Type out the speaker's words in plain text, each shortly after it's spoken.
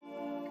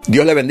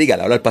Dios le bendiga.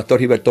 Le habla el pastor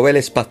Gilberto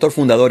Vélez, pastor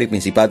fundador y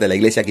principal de la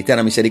Iglesia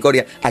Cristiana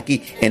Misericordia,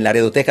 aquí en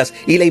Laredo, Texas.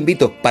 Y le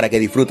invito para que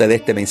disfrute de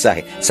este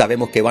mensaje.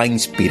 Sabemos que va a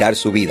inspirar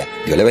su vida.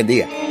 Dios le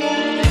bendiga.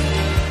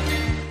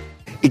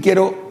 Y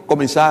quiero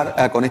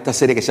comenzar con esta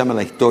serie que se llama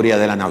La Historia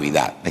de la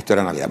Navidad. La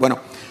Historia de la Navidad. Bueno,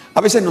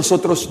 a veces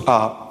nosotros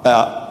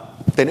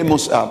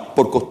tenemos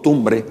por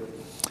costumbre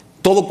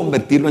todo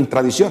convertirlo en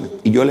tradiciones.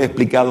 Y yo les he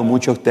explicado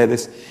mucho a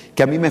ustedes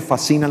que a mí me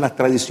fascinan las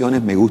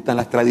tradiciones, me gustan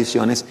las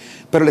tradiciones,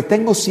 pero les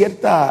tengo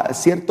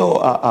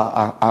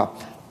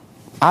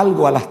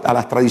algo a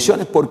las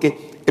tradiciones,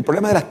 porque el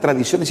problema de las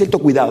tradiciones, cierto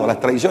cuidado a las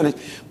tradiciones,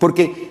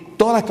 porque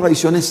todas las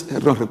tradiciones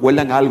nos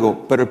recuerdan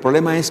algo, pero el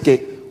problema es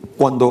que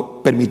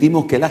cuando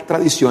permitimos que las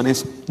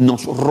tradiciones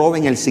nos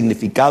roben el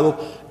significado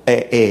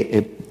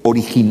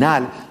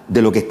original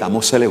de lo que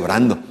estamos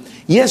celebrando.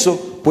 Y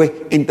eso, pues,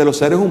 entre los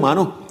seres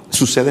humanos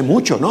sucede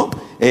mucho, ¿no?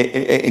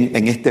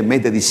 En este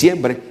mes de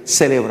diciembre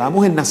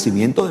celebramos el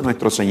nacimiento de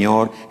nuestro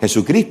Señor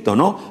Jesucristo,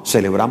 ¿no?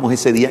 Celebramos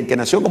ese día en que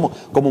nació,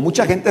 como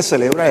mucha gente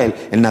celebra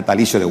el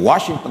natalicio de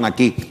Washington.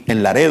 Aquí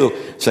en Laredo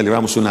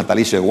celebramos un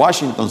natalicio de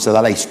Washington, se da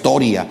la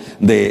historia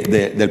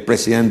del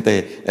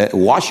presidente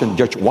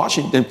George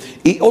Washington,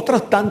 y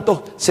otras tantas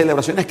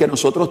celebraciones que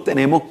nosotros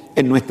tenemos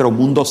en nuestro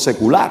mundo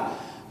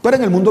secular. Pero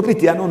en el mundo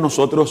cristiano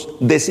nosotros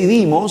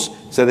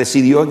se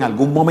decidió en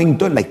algún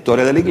momento en la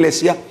historia de la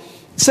iglesia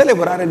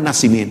celebrar el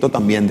nacimiento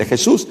también de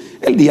Jesús,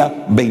 el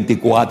día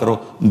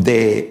 24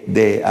 de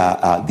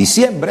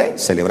diciembre,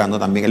 celebrando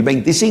también el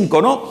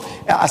 25, ¿no?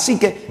 Así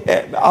que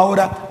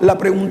ahora la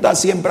pregunta,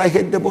 siempre hay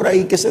gente por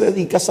ahí que se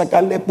dedica a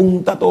sacarle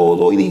punta a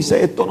todo y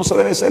dice, esto no se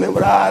debe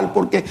celebrar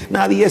porque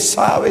nadie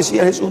sabe si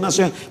Jesús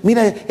nació.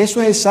 Mira,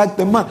 eso es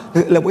exacto. Es más,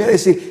 le voy a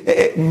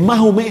decir, más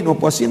o menos,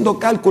 pues haciendo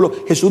cálculos,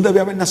 Jesús debe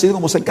haber nacido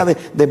como cerca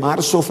de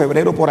marzo,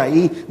 febrero, por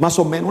ahí, más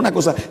o menos, una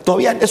cosa.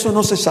 Todavía eso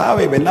no se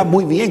sabe, ¿verdad?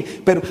 Muy bien,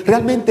 pero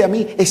realmente a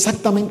mí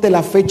exactamente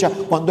la fecha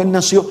cuando Él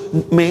nació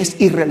me es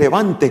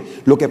irrelevante.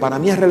 Lo que para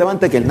mí es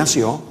relevante es que Él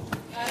nació,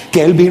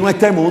 que Él vino a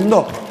este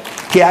mundo,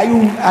 que hay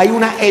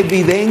una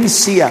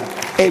evidencia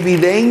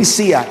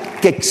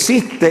que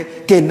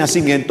existe, que el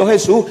nacimiento de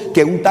Jesús,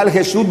 que un tal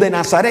Jesús de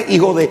Nazaret,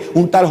 hijo de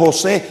un tal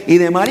José y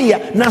de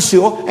María,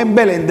 nació en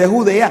Belén de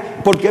Judea.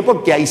 ¿Por qué?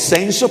 Porque hay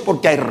censos,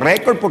 porque hay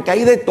récord, porque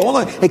hay de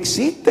todo,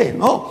 existe,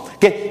 ¿no?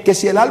 Que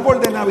si el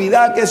árbol de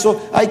Navidad, que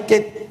eso hay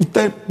que,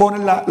 usted pone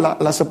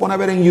se pone a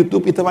ver en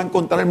YouTube y usted va a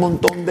encontrar un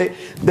montón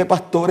de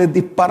pastores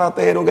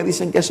disparateros que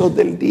dicen que eso es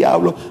del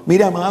diablo.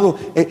 Mire, amado,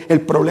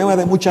 el problema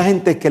de mucha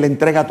gente es que le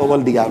entrega todo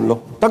al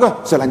diablo.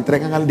 Se la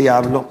entregan al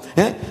diablo.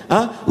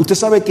 Usted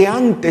sabe que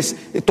antes,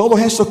 todos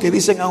esos que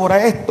dicen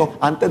ahora esto,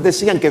 antes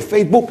decían que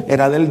Facebook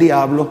era del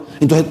diablo.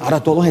 Entonces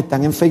ahora todos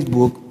están en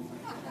Facebook.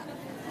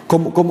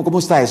 ¿Cómo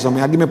está eso?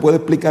 ¿Alguien me puede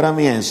explicar a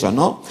mí eso,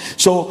 no?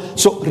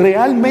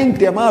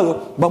 Realmente,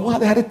 amado, vamos a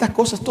dejar estas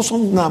cosas. Estos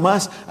son nada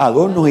más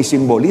adornos y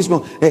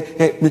simbolismos.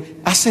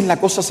 Hacen la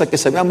cosa que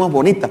se vea más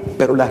bonita,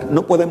 pero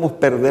no podemos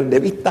perder de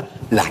vista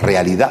la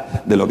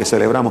realidad de lo que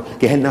celebramos,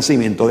 que es el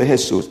nacimiento de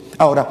Jesús.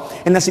 Ahora,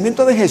 el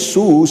nacimiento de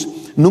Jesús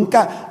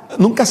nunca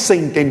se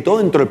intentó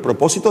dentro del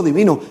propósito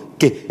divino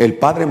que el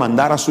Padre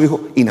mandara a su Hijo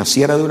y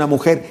naciera de una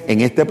mujer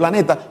en este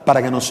planeta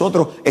para que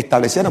nosotros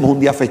estableciéramos un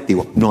día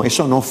festivo. No,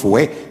 eso no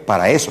fue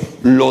para eso.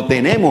 Lo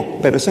tenemos,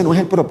 pero ese no es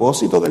el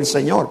propósito del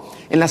Señor.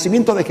 El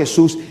nacimiento de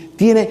Jesús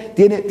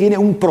tiene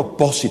un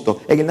propósito.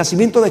 En el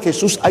nacimiento de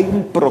Jesús hay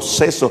un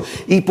proceso.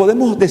 Y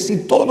podemos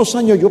decir, todos los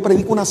años yo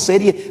predico una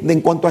serie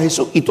en cuanto a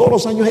Jesús, y todos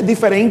los años es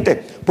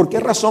diferente. ¿Por qué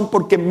razón?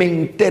 Porque me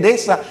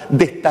interesa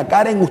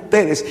destacar en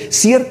ustedes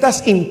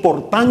ciertas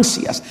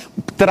importancias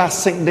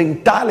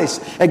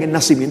trascendentales en el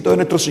nacimiento de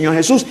nuestro Señor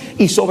Jesús,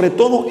 y sobre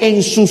todo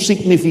en su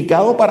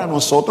significado para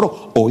nosotros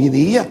hoy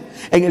día,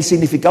 en el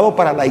significado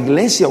para la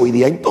iglesia hoy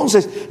día.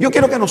 Entonces, yo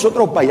quiero que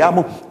nosotros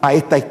vayamos a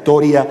esta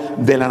historia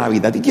de la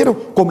Navidad. Y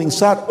quiero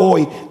comenzar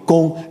hoy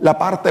con la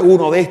parte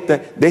 1 de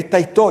esta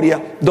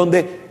historia,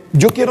 donde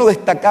yo quiero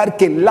destacar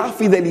que la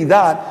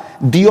fidelidad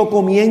dio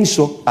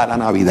comienzo a la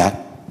Navidad.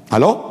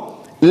 ¿Aló?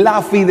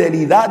 La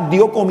fidelidad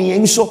dio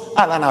comienzo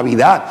a la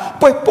Navidad,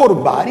 pues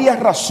por varias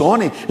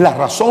razones. La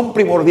razón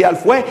primordial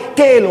fue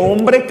que el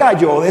hombre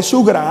cayó de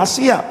su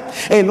gracia.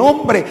 El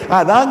hombre,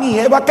 Adán y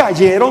Eva,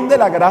 cayeron de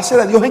la gracia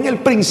de Dios en el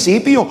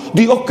principio.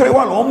 Dios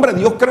creó al hombre,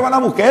 Dios creó a la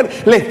mujer,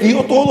 les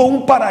dio todo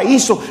un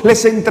paraíso,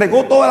 les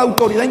entregó toda la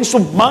autoridad en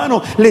sus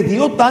manos, les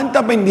dio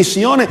tantas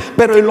bendiciones,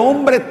 pero el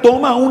hombre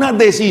toma una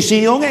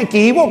decisión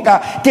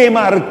equívoca que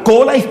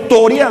marcó la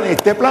historia de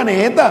este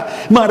planeta,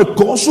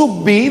 marcó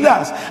sus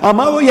vidas,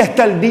 amado. Y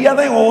hasta el día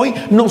de hoy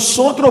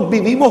nosotros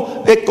vivimos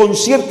con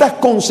ciertas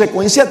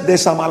consecuencias de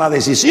esa mala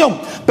decisión.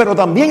 Pero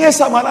también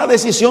esa mala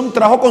decisión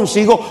trajo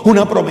consigo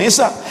una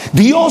promesa.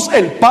 Dios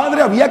el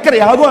Padre había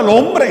creado al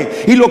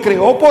hombre y lo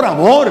creó por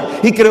amor,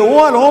 y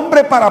creó al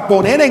hombre para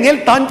poner en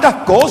él tantas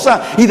cosas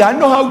y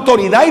darnos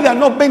autoridad y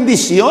darnos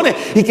bendiciones,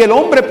 y que el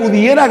hombre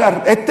pudiera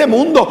agarrar este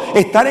mundo,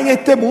 estar en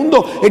este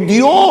mundo.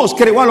 Dios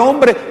creó al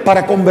hombre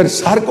para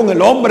conversar con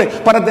el hombre,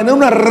 para tener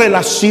una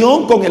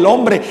relación con el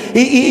hombre,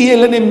 y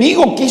el enemigo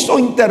enemigo quiso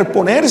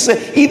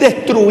interponerse y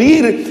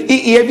destruir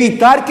y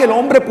evitar que el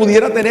hombre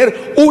pudiera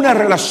tener una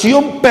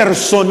relación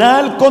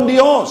personal con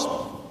Dios.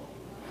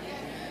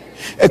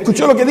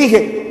 ¿Escuchó lo que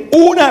dije?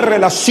 Una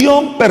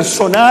relación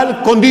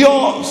personal con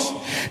Dios.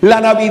 La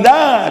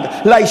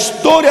Navidad, la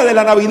historia de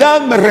la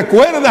Navidad me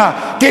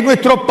recuerda que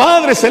nuestro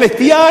Padre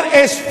Celestial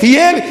es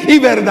fiel y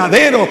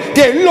verdadero,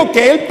 que es lo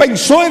que Él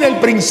pensó en el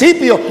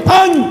principio,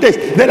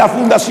 antes de la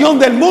fundación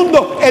del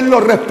mundo, Él lo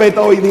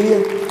respeta hoy día.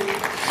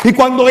 Y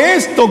cuando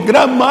esto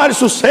gran mal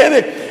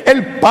sucede,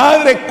 el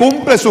Padre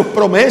cumple sus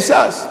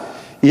promesas.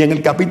 Y en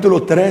el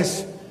capítulo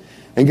 3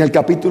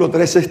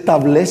 se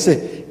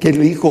establece que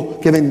el hijo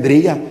que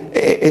vendría,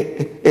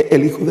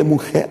 el hijo de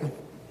mujer.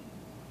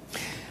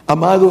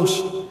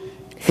 Amados,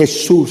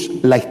 Jesús,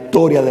 la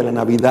historia de la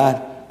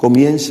Navidad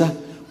comienza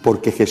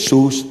porque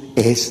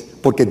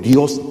porque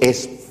Dios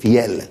es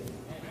fiel.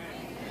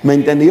 ¿Me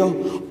entendió?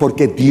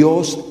 Porque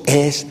Dios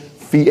es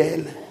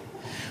fiel.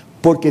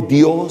 Porque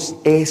Dios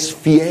es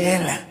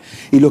fiel.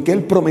 Y lo que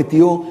Él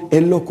prometió,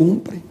 Él lo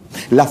cumple.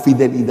 La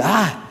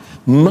fidelidad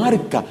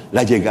marca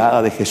la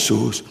llegada de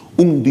Jesús.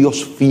 Un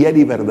Dios fiel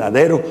y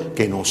verdadero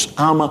que nos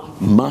ama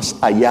más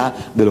allá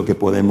de lo que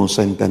podemos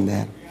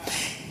entender.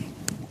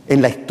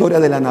 En la historia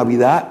de la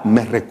Navidad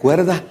me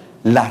recuerda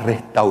la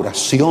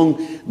restauración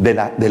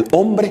del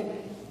hombre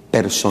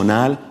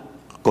personal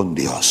con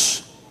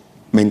Dios.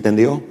 ¿Me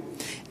entendió?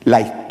 La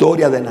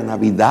historia de la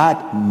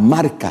Navidad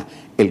marca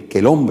el que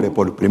el hombre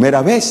por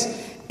primera vez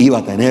iba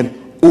a tener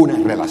una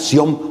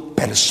relación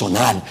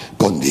personal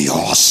con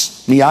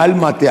Dios. Mi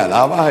alma te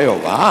alaba,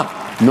 Jehová.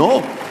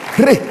 No,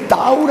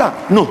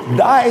 restaura, nos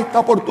da esta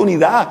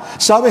oportunidad.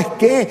 ¿Sabes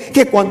qué?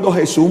 Que cuando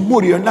Jesús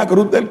murió en la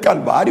cruz del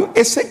Calvario,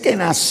 ese que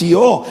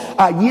nació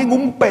allí en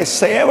un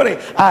pesebre,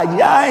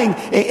 allá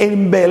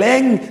en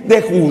Belén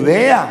de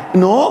Judea,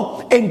 no,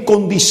 en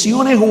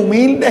condiciones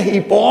humildes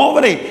y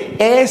pobres,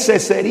 ese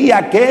sería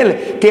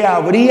aquel que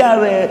habría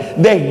de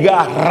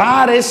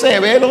desgarrar ese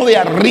velo de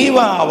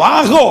arriba a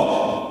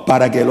abajo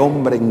para que el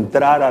hombre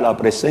entrara a la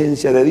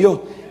presencia de Dios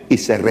y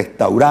se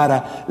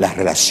restaurara la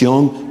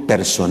relación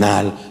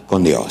personal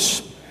con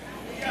Dios.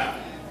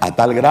 A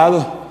tal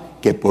grado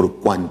que por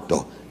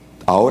cuanto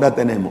ahora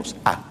tenemos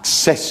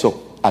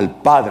acceso al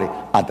Padre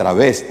a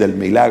través del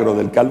milagro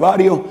del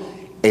Calvario,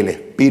 el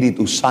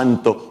Espíritu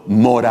Santo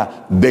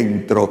mora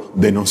dentro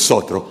de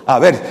nosotros. A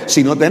ver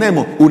si no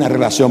tenemos una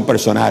relación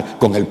personal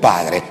con el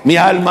Padre. Mi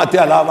alma te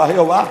alaba,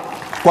 Jehová.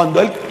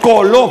 Cuando Él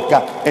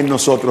coloca en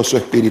nosotros su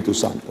Espíritu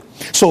Santo.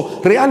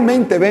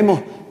 Realmente vemos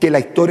que la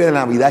historia de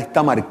la Navidad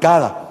está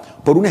marcada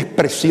por una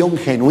expresión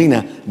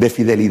genuina de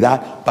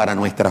fidelidad para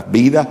nuestras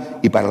vidas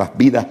y para las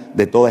vidas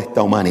de toda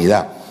esta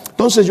humanidad.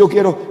 Entonces yo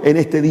quiero en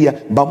este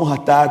día, vamos a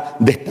estar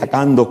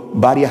destacando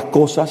varias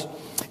cosas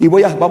y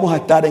vamos a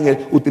estar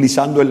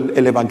utilizando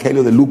el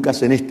Evangelio de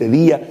Lucas en este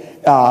día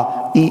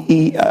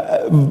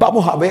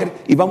vamos a ver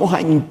y vamos a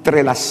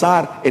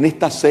entrelazar en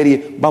esta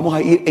serie, vamos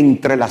a ir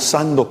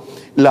entrelazando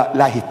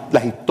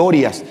las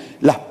historias,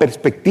 las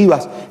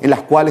perspectivas en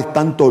las cuales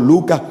tanto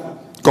Lucas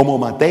como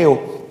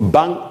Mateo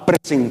van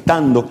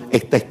presentando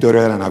esta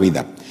historia de la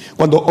Navidad.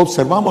 Cuando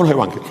observamos los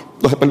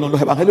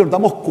evangelios nos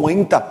damos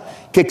cuenta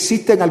que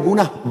existen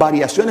algunas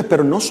variaciones,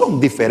 pero no son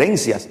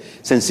diferencias,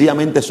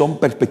 sencillamente son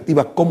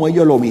perspectivas, cómo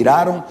ellos lo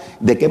miraron,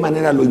 de qué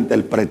manera lo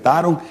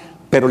interpretaron,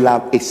 pero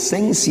la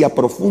esencia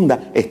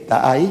profunda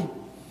está ahí.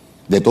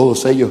 De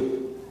todos ellos,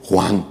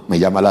 Juan me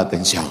llama la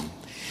atención.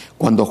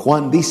 Cuando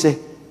Juan dice,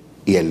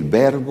 y el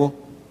verbo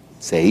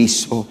se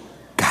hizo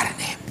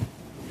carne.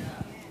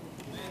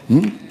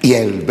 Y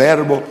el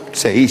verbo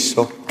se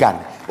hizo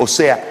carne. O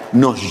sea,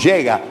 nos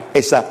llega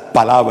esa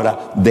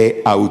palabra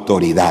de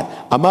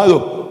autoridad.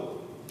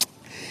 Amado,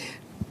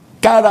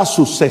 cada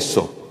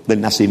suceso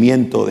del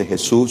nacimiento de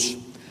Jesús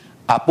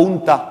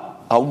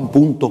apunta a un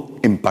punto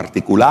en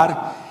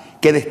particular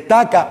que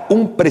destaca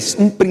un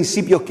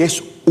principio que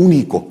es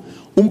único,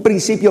 un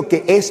principio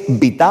que es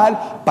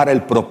vital para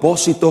el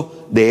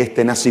propósito de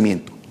este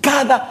nacimiento.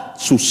 Cada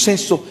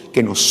suceso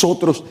que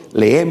nosotros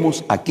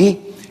leemos aquí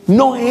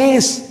no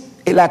es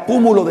el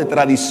acúmulo de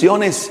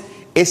tradiciones,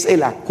 es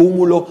el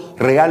acúmulo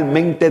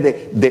realmente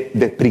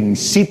de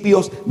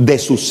principios, de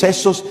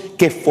sucesos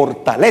que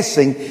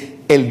fortalecen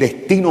el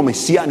destino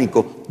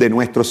mesiánico de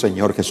nuestro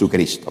Señor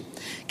Jesucristo.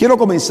 Quiero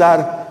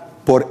comenzar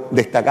por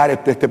destacar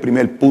este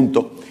primer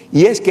punto,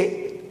 y es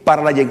que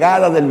para la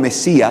llegada del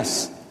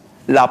Mesías,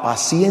 la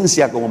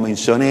paciencia, como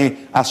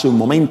mencioné hace un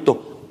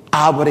momento,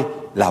 abre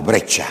la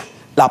brecha.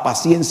 La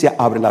paciencia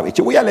abre la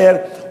brecha. Voy a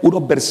leer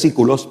unos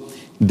versículos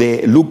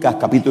de Lucas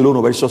capítulo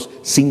 1, versos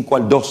 5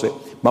 al 12.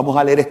 Vamos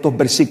a leer estos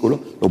versículos,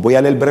 los voy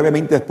a leer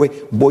brevemente, después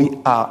voy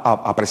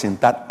a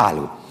presentar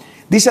algo.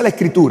 Dice la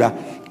Escritura,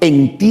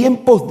 en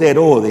tiempos de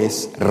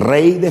Herodes,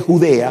 rey de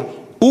Judea,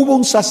 hubo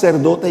un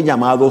sacerdote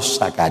llamado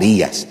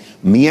Zacarías,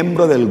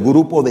 miembro del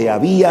grupo de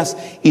Abías,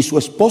 y su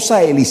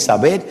esposa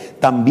Elizabeth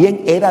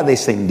también era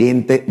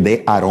descendiente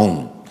de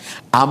Aarón.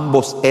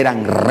 Ambos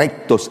eran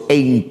rectos e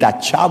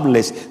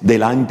intachables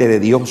delante de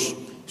Dios.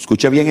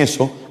 Escuche bien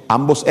eso.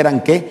 Ambos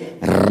eran ¿qué?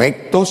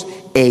 Rectos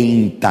e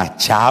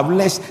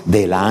intachables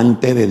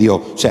delante de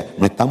Dios. O sea,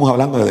 no estamos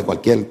hablando de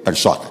cualquier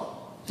persona,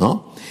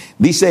 ¿no?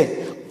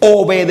 Dice,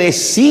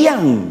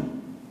 obedecían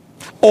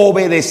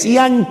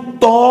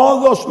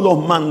todos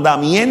los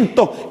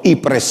mandamientos y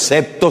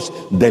preceptos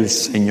del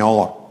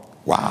Señor.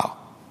 Wow,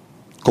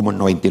 como el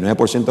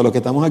 99% de los que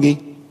estamos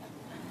aquí.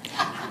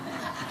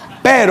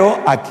 Pero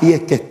aquí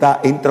es que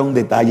entra un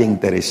detalle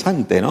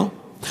interesante, ¿no?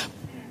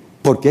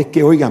 Porque es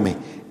que,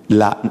 óigame,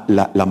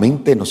 la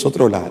mente de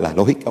nosotros, la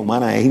lógica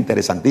humana es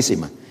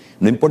interesantísima.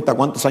 No importa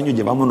cuántos años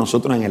llevamos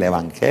nosotros en el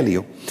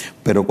Evangelio,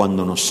 pero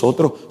cuando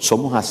nosotros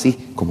somos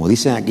así, como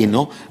dicen aquí,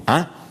 ¿no?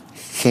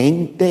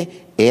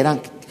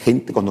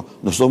 Cuando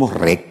nosotros somos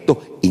rectos,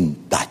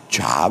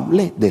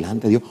 intachables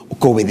delante de Dios,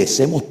 que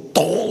obedecemos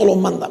todos los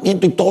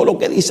mandamientos y todo lo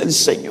que dice el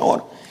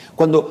Señor.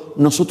 Cuando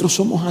nosotros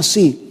somos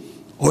así,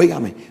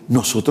 óigame,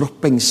 nosotros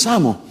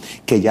pensamos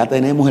que ya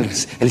tenemos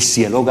el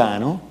cielo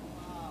gano,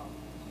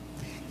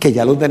 que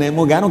ya lo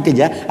tenemos gano, que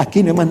ya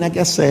aquí no hay más nada que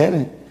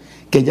hacer,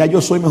 que ya yo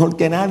soy mejor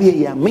que nadie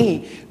y a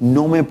mí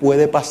no me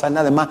puede pasar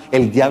nada más.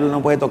 El diablo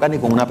no puede tocar ni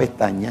con una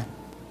pestaña,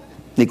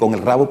 ni con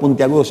el rabo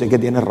puntiagudo, si es que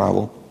tiene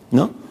rabo,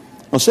 ¿no?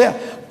 O sea,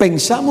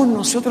 pensamos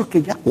nosotros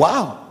que ya,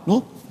 wow,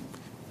 ¿no?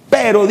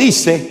 Pero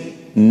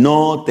dice,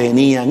 no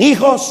tenían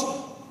hijos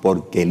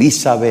porque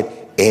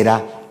Elizabeth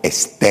era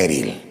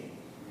estéril.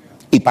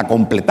 Y para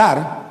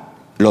completar,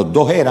 los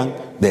dos eran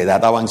de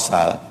edad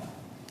avanzada.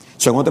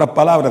 Son otras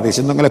palabras,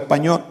 diciendo en el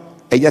español,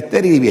 ella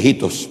estéril y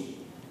viejitos.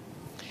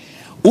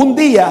 Un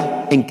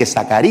día en que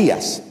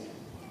Zacarías,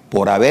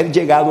 por haber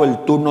llegado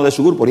el turno de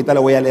su grupo, ahorita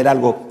le voy a leer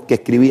algo que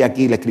escribí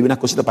aquí, le escribí unas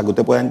cositas para que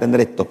usted pueda entender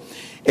esto.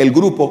 El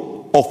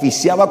grupo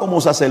oficiaba como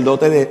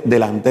sacerdote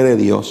delante de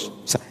Dios,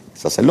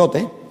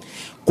 sacerdote.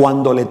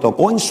 Cuando le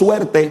tocó en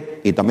suerte,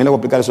 y también le voy a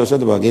explicar eso,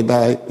 porque aquí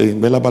está,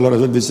 ve la palabra,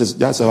 dice,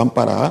 ya se van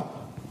para,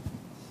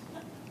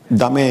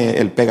 dame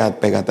el pega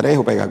 3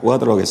 o pega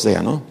 4, lo que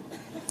sea, ¿no?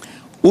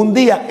 Un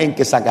día en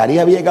que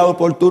Zacarías había llegado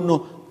por el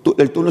turno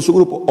de su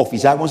grupo,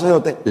 oficiaba como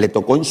sacerdote, le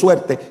tocó en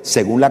suerte,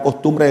 según la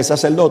costumbre de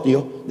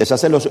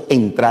sacerdocio,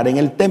 entrar en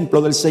el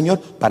templo del Señor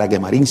para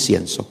quemar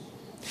incienso.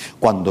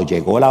 Cuando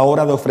llegó la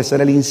hora de ofrecer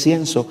el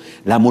incienso,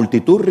 la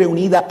multitud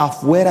reunida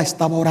afuera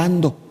estaba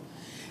orando.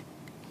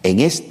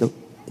 En esto,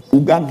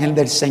 un ángel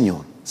del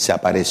Señor se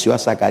apareció a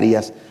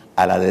Zacarías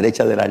a la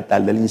derecha del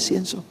altar del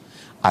incienso.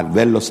 Al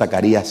verlo,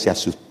 Zacarías se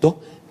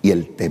asustó y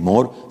el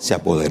temor se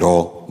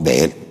apoderó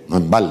de él. No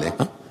en balde, ¿eh?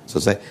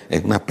 Entonces,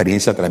 es una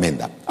experiencia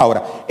tremenda.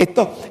 Ahora,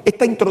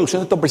 esta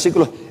introducción de estos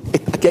versículos,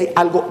 aquí hay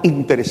algo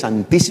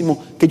interesantísimo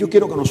que yo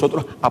quiero que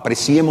nosotros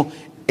apreciemos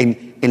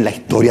en la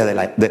historia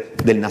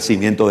del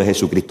nacimiento de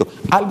Jesucristo.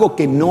 Algo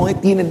que no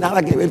tiene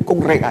nada que ver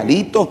con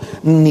regalitos,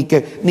 ni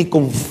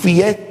con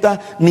fiestas,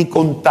 ni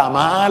con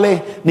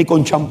tamales, ni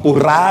con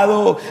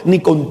champurrado, ni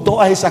con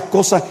todas esas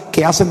cosas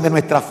que hacen de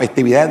nuestras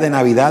festividades de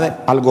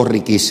Navidad algo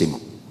riquísimo.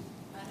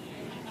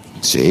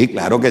 Sí,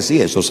 claro que sí,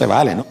 eso se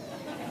vale, ¿no?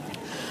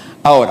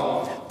 Ahora,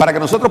 para que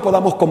nosotros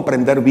podamos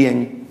comprender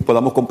bien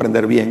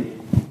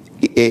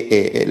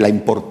la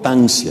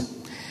importancia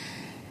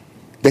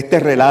de este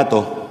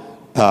relato,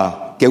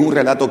 que es un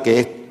relato que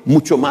es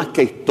mucho más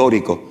que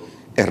histórico.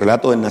 El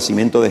relato del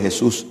nacimiento de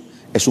Jesús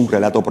es un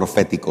relato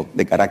profético,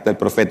 de carácter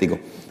profético.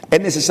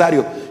 Es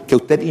necesario que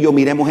usted y yo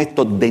miremos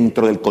esto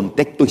dentro del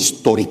contexto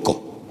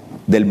histórico,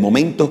 del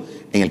momento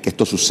en el que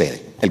esto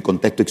sucede, el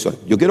contexto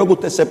histórico. Yo quiero que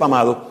usted sepa,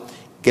 amado,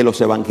 que los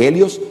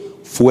evangelios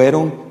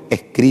fueron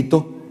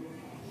escritos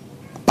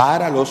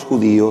para los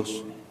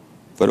judíos,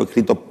 fueron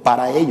escritos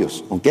para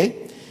ellos, ¿ok?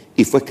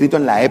 Y fue escrito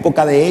en la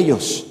época de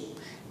ellos.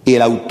 Y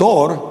el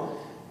autor,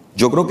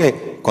 yo creo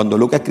que cuando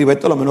Lucas escribió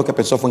esto, lo menos que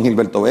pensó fue en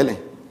Gilberto Vélez.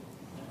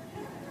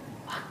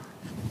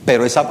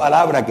 Pero esa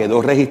palabra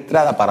quedó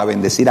registrada para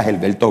bendecir a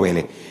Gilberto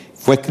Vélez.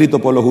 Fue escrito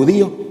por los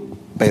judíos,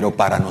 pero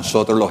para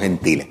nosotros los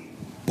gentiles.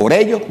 Por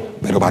ellos,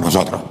 pero para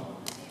nosotros.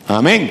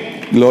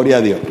 Amén. Gloria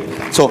a Dios.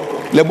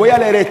 Les voy a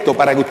leer esto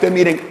para que ustedes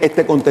miren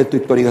este contexto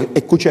histórico.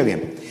 Escuche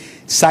bien.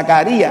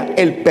 Zacarías,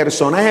 el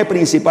personaje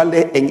principal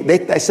de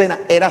esta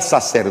escena, era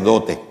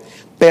sacerdote.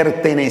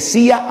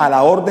 Pertenecía a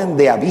la orden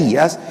de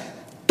Abías.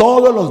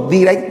 Todos los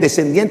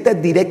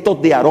descendientes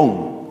directos de Aarón,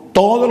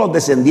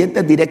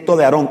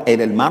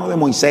 el hermano de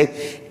Moisés,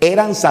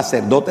 eran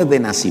sacerdotes de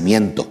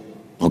nacimiento.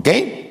 ¿Ok?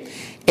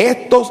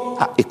 Estos,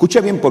 escuche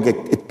bien, porque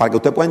para que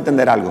usted pueda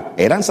entender algo,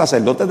 eran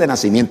sacerdotes de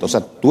nacimiento. O sea,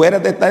 tú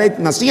eres de esta ley,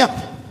 nacías,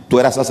 tú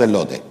eras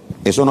sacerdote.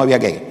 Eso no había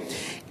que.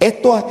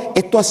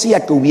 Esto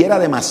hacía que hubiera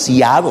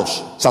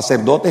demasiados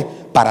sacerdotes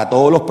para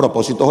todos los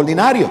propósitos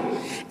ordinarios.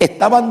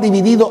 Estaban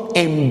divididos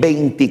en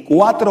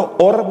 24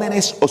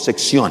 órdenes o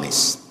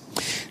secciones.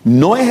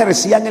 No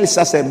ejercían el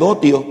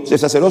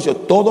sacerdocio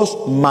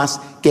todos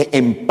más que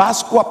en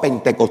Pascua,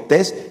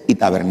 Pentecostés y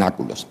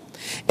tabernáculos.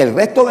 El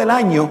resto del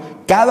año,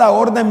 cada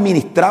orden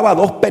ministraba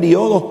 2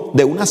 periodos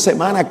de una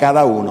semana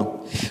cada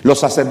uno. Los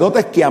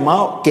sacerdotes que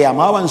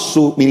amaban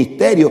su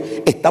ministerio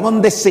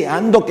estaban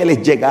deseando que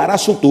les llegara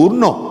su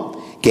turno,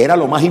 que era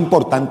lo más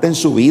importante en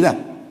su vida.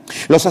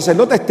 Los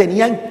sacerdotes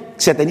tenían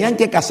se tenían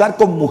que casar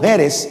con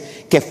mujeres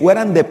que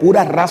fueran de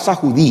pura raza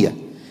judía,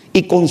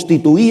 y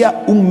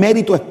constituía un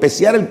mérito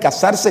especial el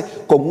casarse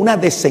con una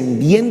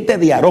descendiente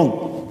de Aarón,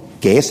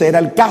 que ese era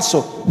el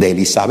caso de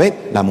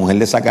Elizabeth, la mujer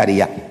de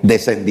Zacarías,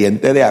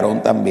 descendiente de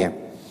Aarón también.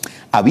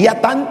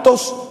 Había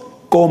tantos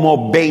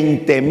como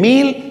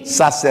 20,000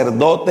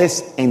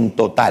 sacerdotes en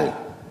total.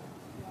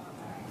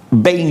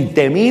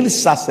 20,000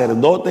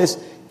 sacerdotes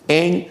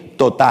en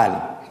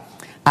total.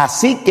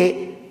 Así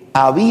que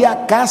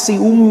había casi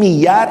 1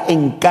 millar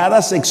en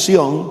cada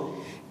sección,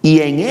 y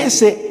en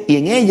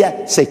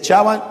ella se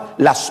echaban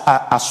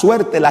a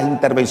suerte las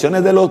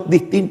intervenciones de los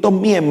distintos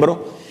miembros.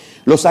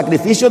 Los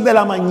sacrificios de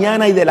la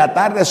mañana y de la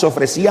tarde se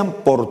ofrecían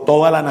por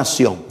toda la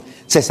nación.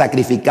 Se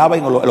sacrificaba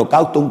en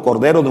holocausto un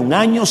cordero de 1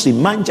 año,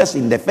 sin mancha,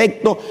 sin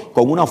defecto,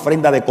 con una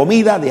ofrenda de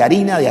comida, de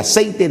harina, de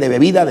aceite y de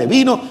bebida de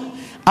vino.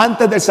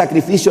 Antes del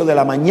sacrificio de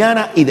la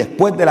mañana y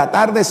después de la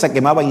tarde se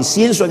quemaba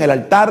incienso en el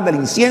altar del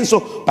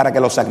incienso para que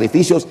los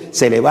sacrificios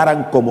se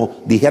elevaran, como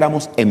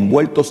dijéramos,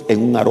 envueltos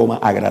en un aroma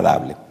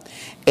agradable.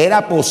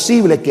 Era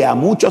posible que a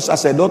muchos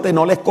sacerdotes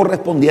no les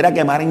correspondiera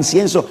quemar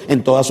incienso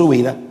en toda su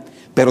vida,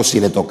 pero si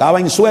le tocaba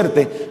en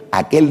suerte,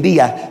 aquel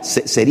día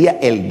sería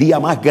el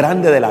día más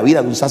grande de la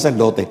vida de un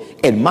sacerdote,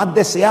 el más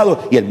deseado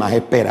y el más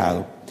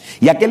esperado.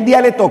 Y aquel día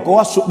le tocó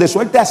de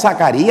suerte a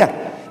Zacarías,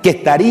 que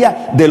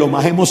estaría de lo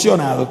más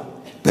emocionado.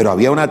 Pero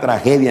había una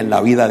tragedia en la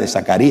vida de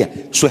Zacarías.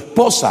 Su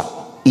esposa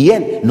y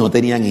él no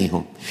tenían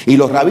hijos. Y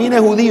los rabines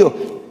judíos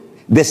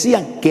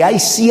decían que hay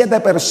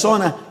 7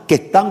 personas que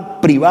están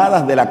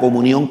privadas de la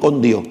comunión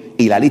con Dios.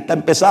 Y la lista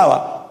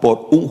empezaba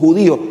por un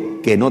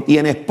judío que no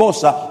tiene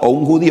esposa, o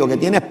un judío que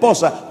tiene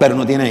esposa pero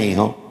no tiene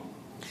hijos.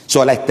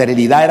 La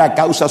esterilidad era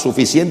causa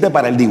suficiente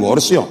para el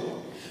divorcio.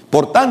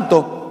 Por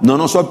tanto, no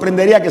nos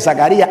sorprendería que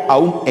Zacarías,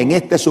 aún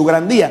en su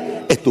gran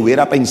día,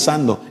 estuviera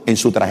pensando en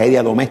su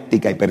tragedia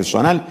doméstica y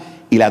personal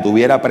y la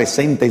tuviera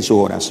presente en sus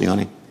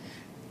oraciones.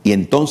 Y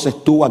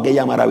entonces tuvo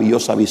aquella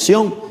maravillosa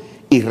visión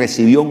y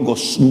recibió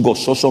un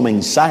gozoso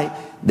mensaje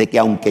de que,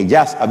 aunque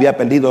ya había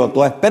perdido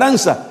toda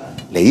esperanza,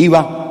 le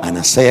iba a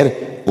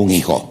nacer un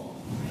hijo.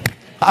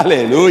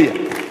 Aleluya.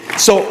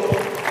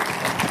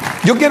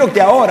 Yo quiero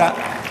que ahora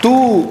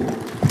tú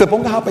te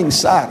pongas a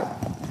pensar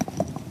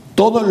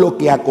todo lo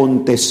que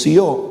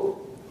aconteció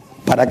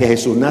para que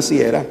Jesús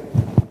naciera.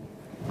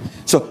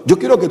 Yo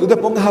quiero que tú te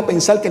pongas a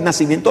pensar que el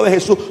nacimiento de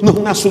Jesús no es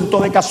un asunto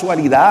de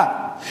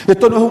casualidad.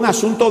 Esto no es un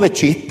asunto de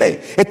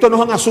chiste. Esto no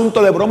es un asunto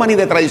de broma, ni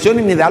de tradición,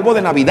 ni de árbol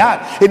de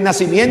Navidad. El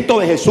nacimiento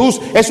de Jesús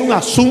es un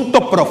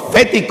asunto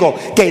profético,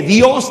 que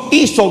Dios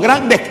hizo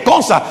grandes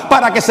cosas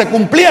para que se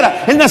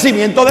cumpliera el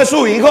nacimiento de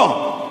su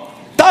Hijo.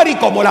 Tal y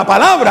como la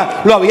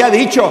palabra lo había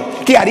dicho,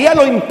 que haría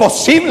lo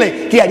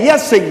imposible, que haría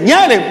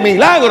señales,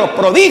 milagros,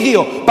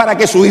 prodigios para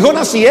que su Hijo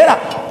naciera.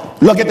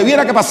 Lo que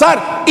tuviera que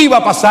pasar, iba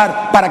a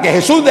pasar para que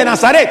Jesús de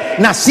Nazaret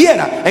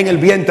naciera en el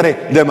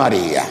vientre de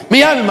María.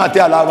 Mi alma te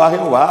alaba,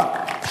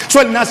 Jehová.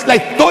 La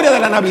historia de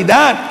la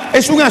Navidad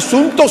es un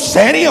asunto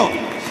serio.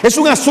 Es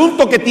un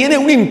asunto que tiene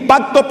un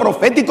impacto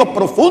profético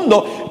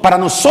profundo para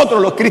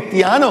nosotros los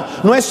cristianos.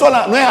 No es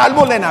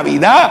árbol de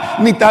Navidad,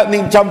 ni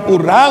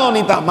champurrado,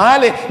 ni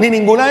tamales, ni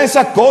ninguna de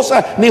esas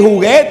cosas, ni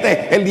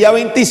juguetes. El día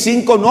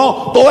 25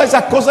 no. Todas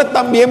esas cosas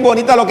están bien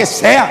bonitas, lo que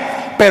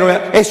sea. Pero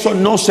eso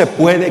no se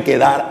puede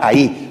quedar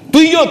ahí. Tú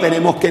y yo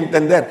tenemos que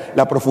entender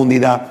la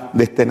profundidad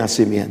de este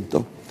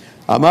nacimiento.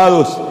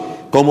 Amados,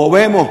 como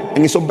vemos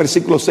en esos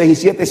versículos 6 y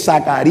 7,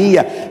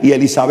 Zacarías y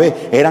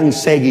Elizabeth eran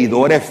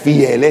seguidores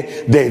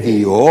fieles de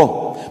Dios.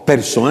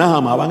 Personas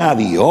amaban a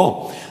Dios.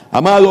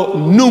 Amados,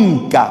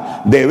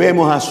 nunca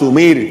debemos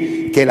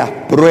asumir que las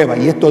pruebas,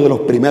 y esto es de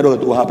los primeros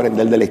que tú vas a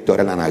aprender de la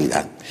historia de la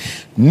Navidad,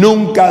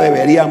 nunca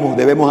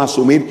debemos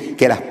asumir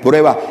que las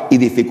pruebas y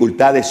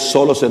dificultades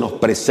solo se nos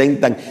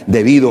presentan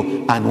debido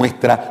a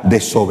nuestra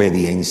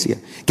desobediencia,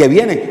 que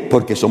vienen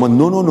porque somos,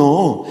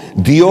 no.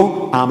 Dios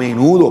a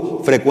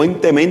menudo,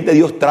 frecuentemente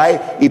Dios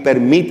trae y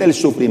permite el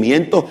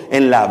sufrimiento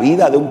en la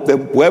vida de un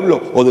pueblo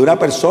o de una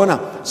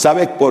persona.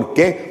 ¿Sabes por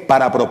qué?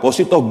 Para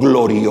propósitos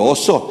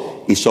gloriosos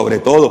y sobre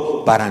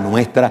todo para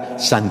nuestra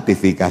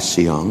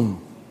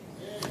santificación.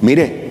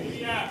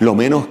 Mire, lo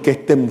menos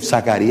que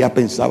Zacarías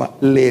pensaba,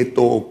 le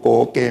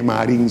tocó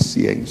quemar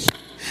incienso.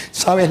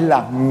 ¿Sabes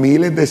las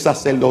miles de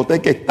sacerdotes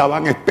que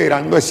estaban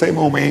esperando ese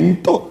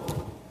momento?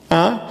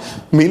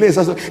 Miles de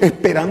sacerdotes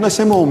esperando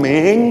ese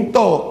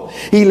momento.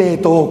 Y le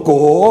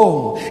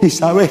tocó. ¿Y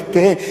sabes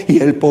qué? Y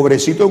el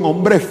pobrecito, un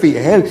hombre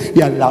fiel,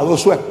 y al lado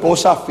su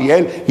esposa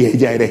fiel, y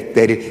ella era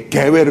estéril.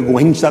 Qué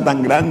vergüenza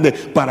tan grande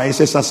para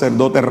ese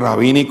sacerdote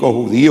rabínico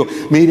judío.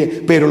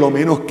 Mire, pero lo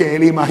menos que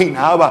él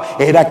imaginaba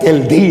era que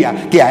el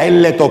día que a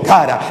él le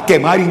tocara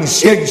quemar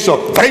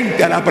incienso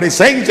frente a la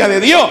presencia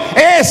de Dios,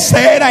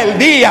 ese era el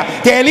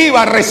día que él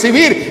iba a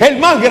recibir el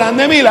más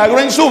grande milagro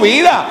en su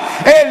vida.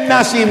 El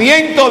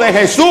nacimiento de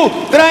Jesús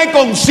trae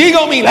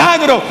consigo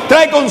milagros,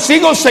 trae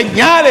consigo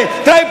señales,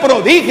 trae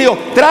prodigios,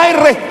 trae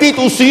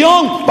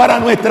restitución para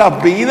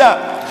nuestras vidas.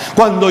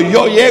 Cuando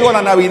yo llego a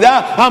la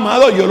Navidad,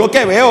 amado, yo lo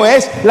que veo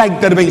es la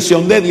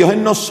intervención de Dios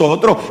en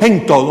nosotros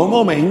en todo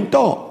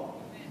momento.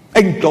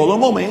 En todo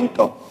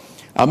momento.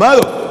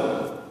 Amado,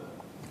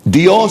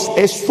 Dios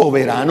es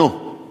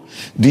soberano.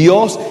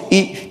 Dios,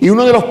 y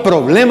uno de los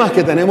problemas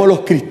que tenemos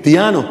los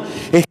cristianos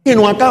es que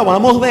no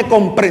acabamos de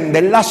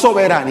comprender la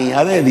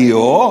soberanía de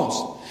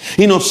Dios.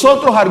 Y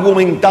nosotros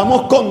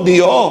argumentamos con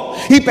Dios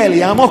y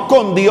peleamos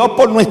con Dios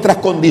por nuestras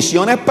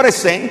condiciones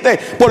presentes,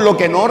 por lo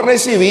que no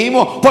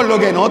recibimos, por lo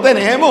que no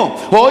tenemos.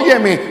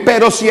 Óyeme,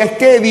 pero si es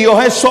que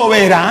Dios es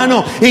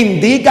soberano,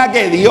 indica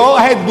que Dios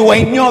es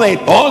dueño de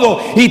todo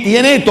y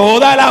tiene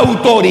toda la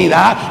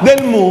autoridad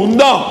del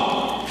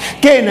mundo.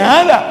 Que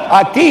nada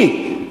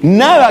aquí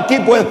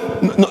puede,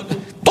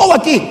 todo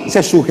aquí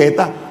se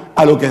sujeta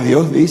a lo que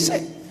Dios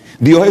dice.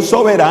 Dios es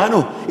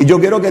soberano y yo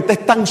quiero que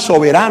estés tan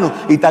soberano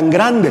y tan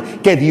grande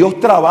que Dios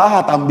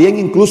trabaja también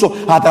incluso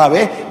a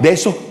través de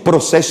esos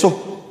procesos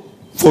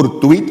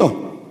fortuitos,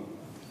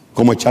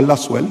 como echar la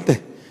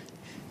suerte.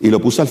 Y lo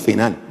puse al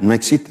final, no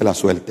existe la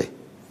suerte.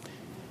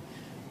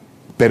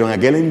 Pero en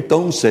aquel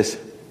entonces,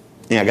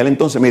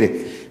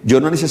 mire,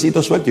 yo no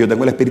necesito suerte, yo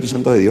tengo el Espíritu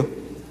Santo de Dios.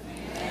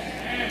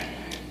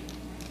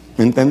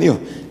 ¿Me entendió?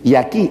 Y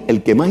aquí,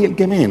 el que más y el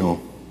que menos,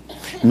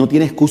 no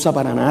tiene excusa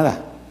para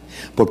nada.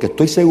 Porque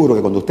estoy seguro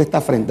que cuando usted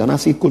está frente a una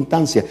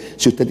circunstancia,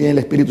 si usted tiene el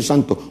Espíritu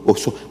Santo,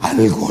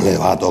 algo le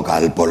va a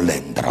tocar por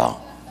dentro.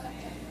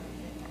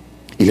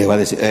 Y le va a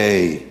decir,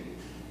 hey,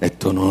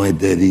 esto no es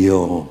de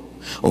Dios.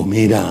 O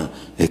mira,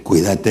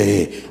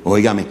 cuídate.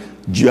 Óigame,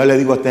 yo le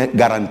digo a usted,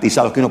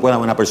 garantizado, que no puede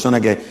haber una persona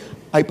que,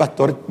 ay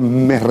pastor,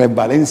 me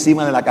resbalé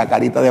encima de la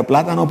cacarita de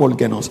plátano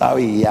porque no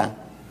sabía.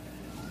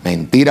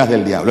 Mentiras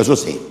del diablo, eso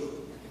sí.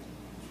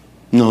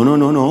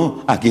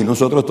 No. Aquí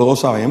nosotros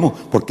todos sabemos,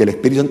 porque el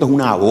Espíritu Santo es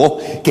una voz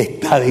que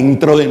está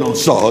dentro de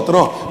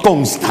nosotros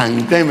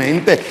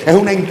constantemente. Es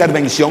una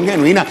intervención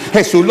genuina.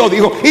 Jesús lo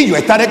dijo, y yo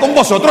estaré con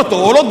vosotros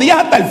todos los días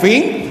hasta el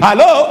fin.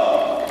 ¡Aló!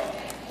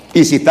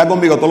 Y si está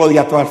conmigo todos los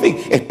días hasta el fin,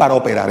 es para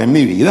operar en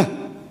mi vida.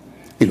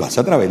 Y lo hace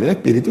a través del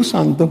Espíritu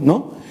Santo,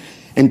 ¿no?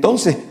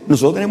 Entonces,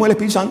 nosotros tenemos el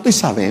Espíritu Santo y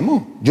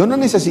sabemos. Yo no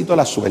necesito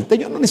la suerte,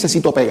 yo no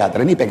necesito pega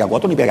 3, ni pega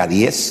 4, ni pega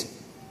 10.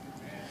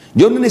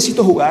 Yo no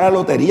necesito jugar a la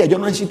lotería, yo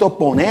no necesito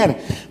poner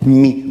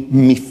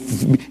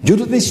yo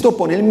no necesito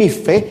poner mi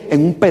fe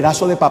en un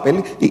pedazo de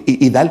papel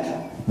y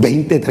dar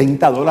 20,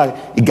 30 dólares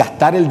y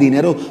gastar el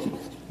dinero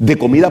de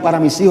comida para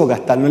mis hijos,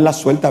 gastarlo en la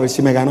suerte a ver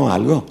si me gano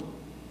algo.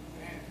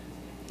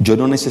 Yo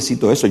no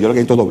necesito eso, yo lo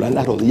que necesito es doblar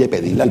la rodilla y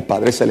pedirle al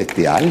Padre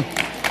Celestial.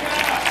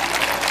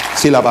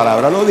 Si la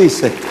palabra lo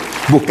dice,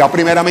 buscar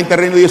primeramente el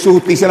reino de Dios y su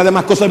justicia, las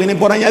demás cosas vienen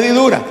por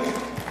añadidura.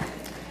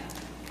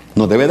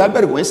 No debe dar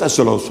vergüenza,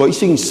 solo soy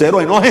sincero,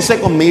 enójese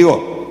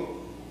conmigo,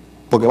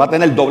 porque va a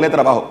tener doble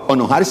trabajo,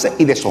 enojarse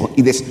y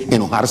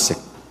desenojarse.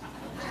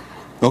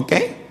 ¿Ok?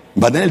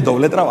 Va a tener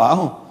doble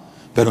trabajo.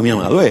 Pero mi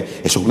amado, eso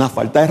es una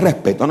falta de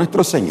respeto a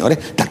nuestros señores.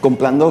 Estar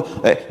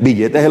comprando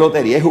billetes de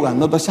lotería y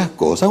jugando todas esas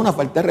cosas, es una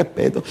falta de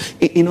respeto.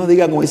 Y no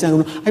digan como dicen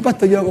uno, ay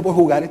pastor, yo hago por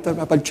jugar, esto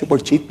es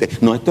por chiste.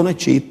 No, esto no es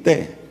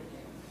chiste.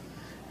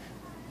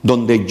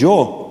 Donde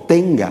yo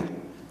tenga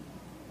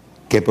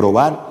que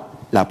probar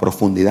la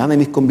profundidad de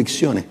mis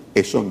convicciones,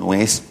 eso no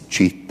es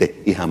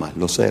chiste y jamás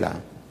lo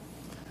será.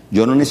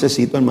 Yo no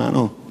necesito,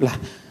 hermano.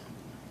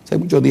 Hace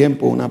mucho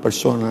tiempo una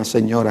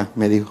señora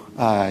me dijo,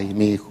 ay,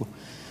 mi hijo,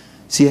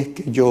 si es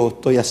que yo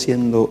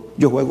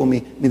juego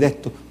mi de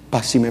esto,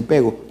 si me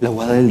pego, le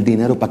voy a dar el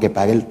dinero para que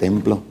pague el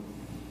templo.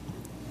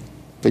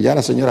 Pues ya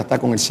la señora está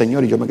con el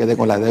Señor y yo me quedé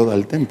con la deuda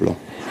del templo.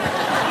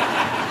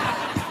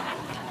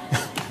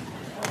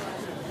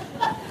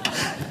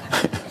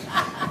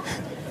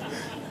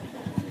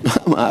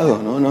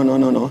 Amado,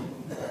 no.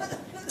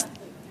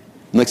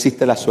 No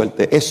existe la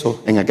suerte.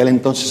 Eso en aquel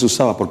entonces se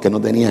usaba porque no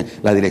tenían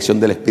la dirección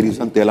del Espíritu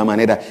Santo y de la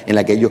manera en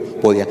la que ellos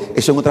podían.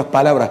 Eso, en otras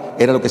palabras,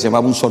 era lo que se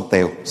llamaba un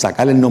sorteo.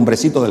 Sacarle el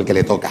nombrecito del que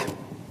le toca.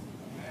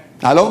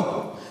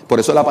 ¿Aló? Por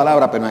eso la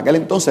palabra, pero en aquel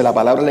entonces la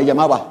palabra le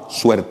llamaba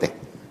suerte.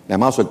 Le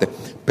llamaba suerte.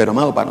 Pero,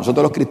 amado, para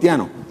nosotros los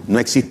cristianos no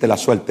existe la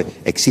suerte.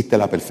 Existe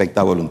la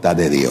perfecta voluntad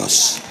de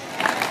Dios.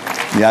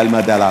 Mi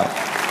alma te alaba.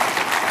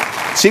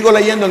 Sigo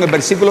leyendo en el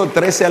versículo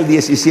 13 al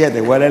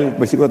 17. ¿Cuál es el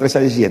versículo 13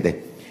 al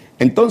 17?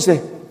 Entonces,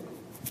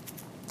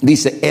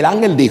 dice, el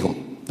ángel dijo,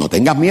 no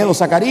tengas miedo,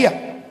 Zacarías,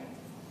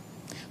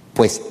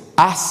 pues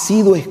ha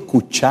sido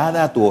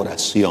escuchada tu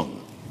oración.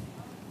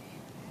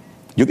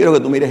 Yo quiero que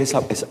tú mires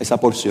esa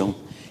porción.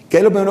 ¿Qué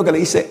es lo primero que le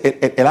dice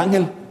el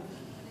ángel?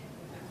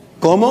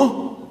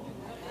 ¿Cómo?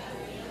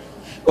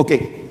 Ok.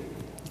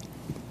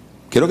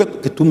 Quiero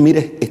que tú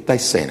mires esta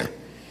escena.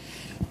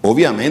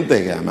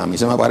 Obviamente, que a mí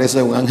se me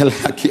aparece un ángel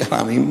aquí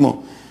ahora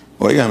mismo.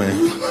 Óigame.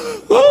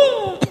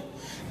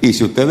 Y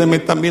si ustedes me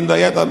están viendo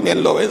allá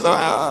también lo ven.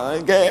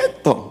 ¿Qué es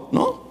esto?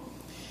 ¿No?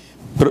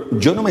 Pero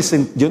yo no me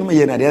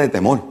llenaría de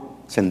temor.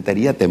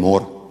 Sentiría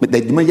temor.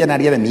 Yo me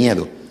llenaría de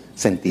miedo.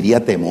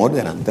 Sentiría temor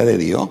delante de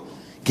Dios.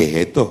 ¿Qué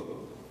es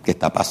esto que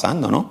está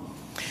pasando? ¿No?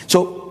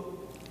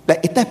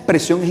 Esta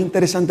expresión es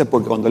interesante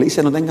porque cuando le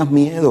dice no tengas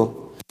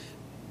miedo,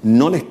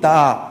 no le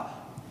está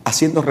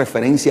haciendo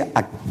referencia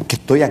a que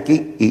estoy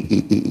aquí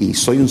y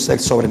soy un ser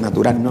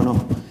sobrenatural. No.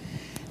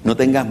 No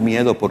tengas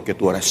miedo porque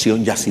tu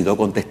oración ya ha sido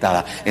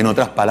contestada. En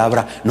otras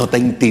palabras, no te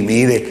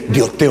intimides,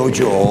 Dios te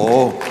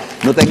oyó.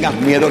 No tengas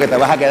miedo que te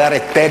vas a quedar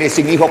estéril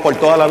sin hijos por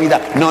toda la vida.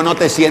 No, no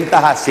te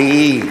sientas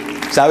así.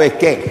 ¿Sabes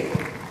qué?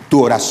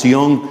 Tu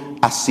oración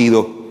ha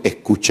sido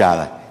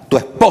escuchada. Tu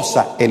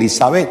esposa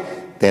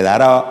Elizabeth te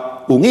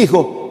dará un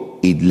hijo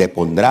y le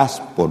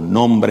pondrás por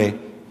nombre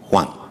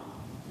Juan.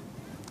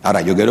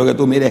 Ahora, yo quiero que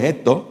tú mires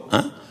esto,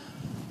 ¿eh?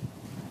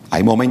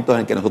 Hay momentos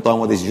en que nosotros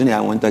tomamos decisiones y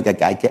hay momentos en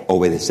que hay que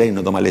obedecer y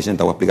no tomar decisión.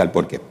 Te voy a explicar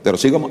por qué. Pero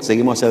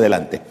seguimos hacia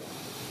adelante.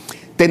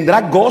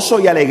 Tendrá gozo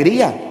y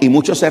alegría y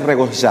muchos se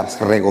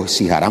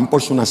regocijarán por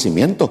su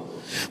nacimiento,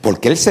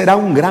 porque él será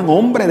un gran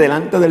hombre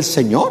delante del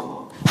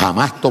Señor.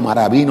 Jamás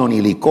tomará vino ni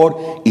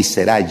licor y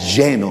será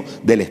lleno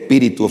del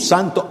Espíritu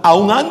Santo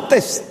aún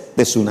antes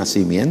de su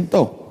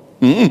nacimiento.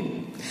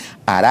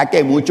 Hará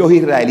que muchos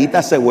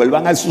israelitas se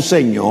vuelvan al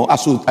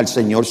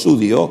Señor su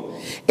Dios.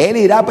 Él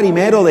irá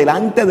primero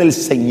delante del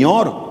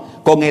Señor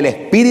con el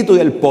espíritu y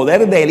el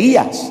poder de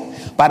Elías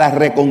para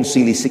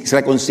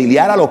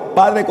reconciliar a los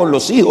padres con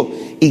los hijos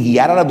y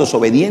guiar a los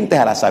desobedientes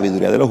a la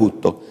sabiduría de los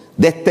justos.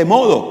 De este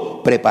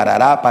modo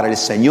preparará para el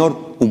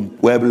Señor un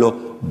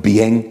pueblo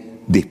bien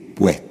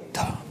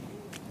dispuesto.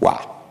 Wow.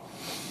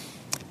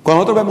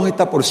 Cuando nosotros vemos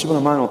esta porción,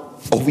 hermano,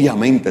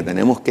 obviamente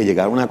tenemos que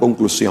llegar a una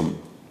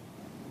conclusión.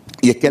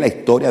 Y es que la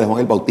historia de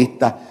Juan el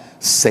Bautista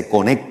se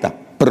conecta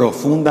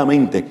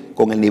profundamente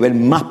con el nivel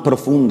más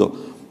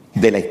profundo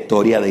de la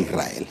historia de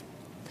Israel.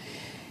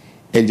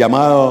 El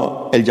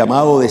llamado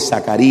de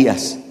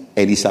Zacarías,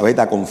 Elizabeth,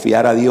 a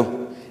confiar a Dios,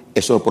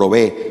 eso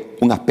provee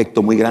un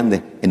aspecto muy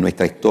grande en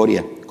nuestra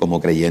historia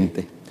como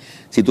creyentes.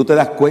 Si tú te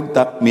das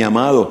cuenta, mi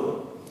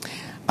amado,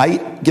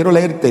 quiero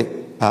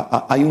leerte,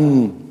 hay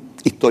un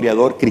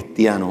historiador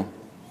cristiano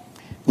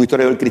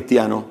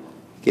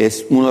que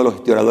es uno de los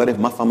historiadores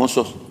más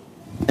famosos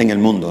en el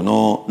mundo,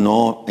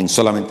 no en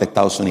solamente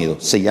Estados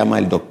Unidos. Se llama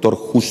el doctor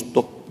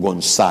Justo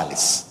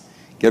González.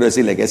 Quiero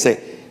decirle que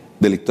ese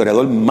del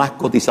historiador más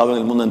cotizado en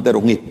el mundo entero,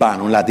 un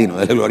hispano, un latino,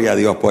 de gloria a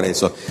Dios por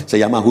eso. Se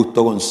llama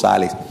Justo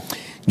González.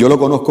 Yo lo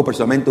conozco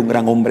personalmente, un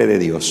gran hombre de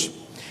Dios.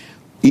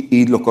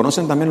 Y los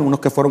conocen también unos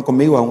que fueron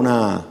conmigo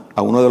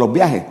a uno de los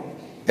viajes.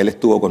 Él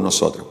estuvo con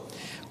nosotros.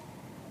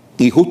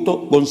 Y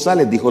Justo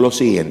González dijo lo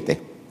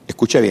siguiente,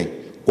 escuche bien.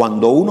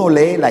 Cuando uno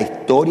lee la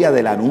historia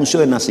del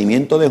anuncio del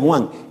nacimiento de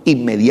Juan,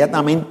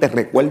 inmediatamente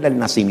recuerda el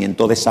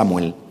nacimiento de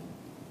Samuel.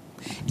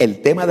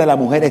 El tema de la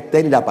mujer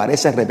estéril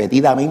aparece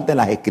repetidamente en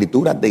las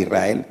escrituras de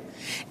Israel.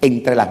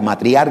 Entre las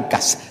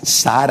matriarcas,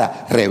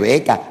 Sara,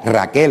 Rebeca,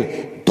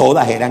 Raquel,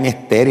 todas eran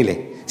estériles.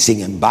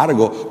 Sin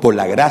embargo, por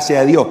la gracia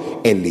de Dios,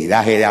 el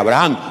linaje de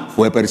Abraham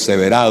fue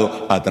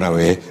perseverado a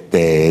través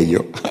de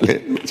ellos.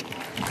 Aleluya.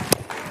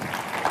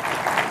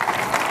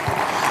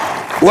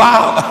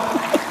 ¡Wow!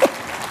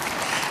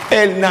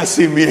 El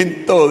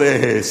nacimiento de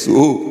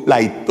Jesús, la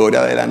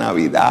historia de la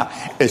Navidad,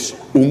 es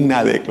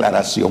una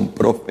declaración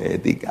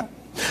profética.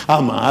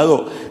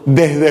 Amado,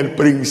 desde el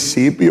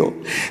principio,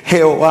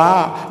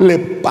 Jehová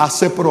le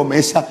hace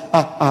promesa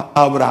a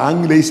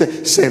Abraham, le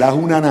dice, serás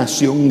una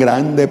nación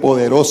grande,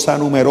 poderosa,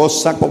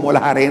 numerosa, como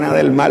las arenas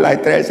del mar, las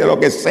estrellas, lo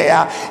que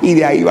sea, y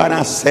de ahí va a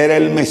nacer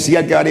el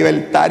Mesías que va a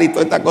libertar y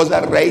toda esta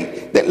cosa,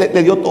 rey.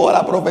 Le dio toda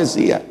la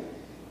profecía.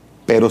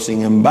 Pero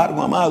sin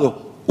embargo,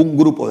 amado, un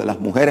grupo de las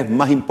mujeres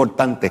más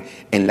importantes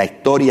en la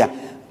historia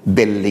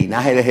del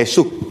linaje de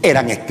Jesús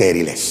eran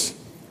estériles.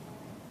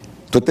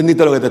 ¿Tú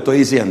entendiste lo que te estoy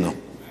diciendo?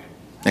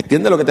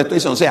 ¿Entiendes lo que te estoy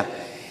diciendo? O sea,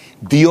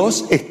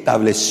 Dios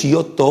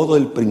estableció todo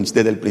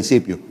desde el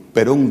principio,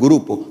 pero un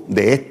grupo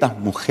de estas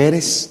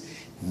mujeres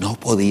no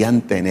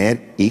podían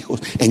tener hijos.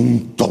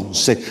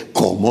 Entonces,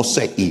 ¿cómo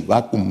se iba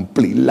a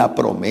cumplir la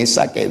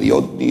promesa que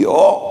Dios dio?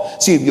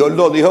 Si Dios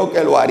lo dijo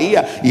que lo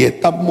haría y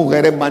estas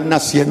mujeres van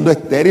naciendo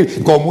estériles,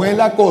 ¿cómo es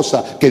la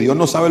cosa? Que Dios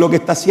no sabe lo que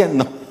está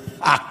haciendo.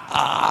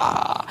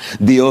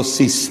 Dios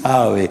sí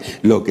sabe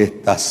lo que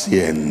está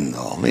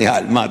haciendo. Mi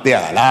alma te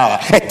alaba.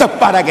 Esto es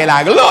para que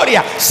la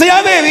gloria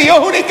sea de Dios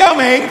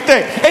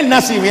únicamente. El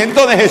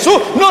nacimiento de Jesús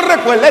nos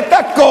recuerda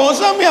estas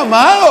cosas, mi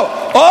amado.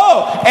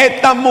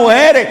 Estas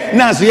mujeres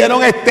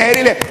nacieron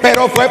estériles,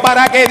 pero fue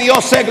para que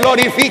Dios se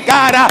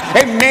glorificara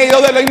en medio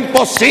de lo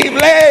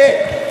imposible.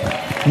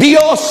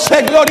 Dios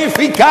se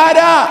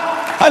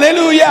glorificara.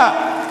 Aleluya.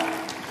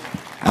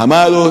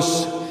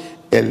 Amados,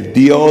 el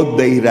Dios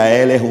de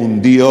Israel es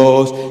un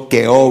Dios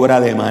que obra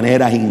de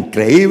maneras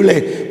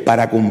increíbles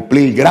para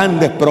cumplir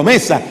grandes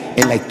promesas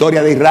en la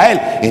historia de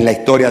Israel, en la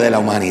historia de la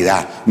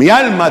humanidad. Mi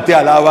alma te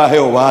alaba,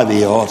 Jehová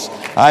Dios.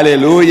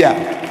 Aleluya.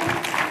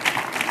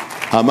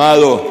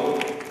 Amado,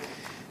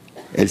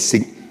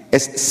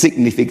 es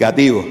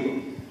significativo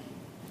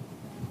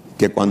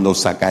que cuando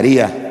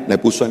Zacarías le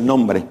puso el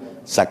nombre,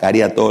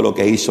 Zacarías todo lo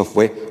que hizo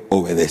fue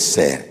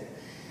obedecer.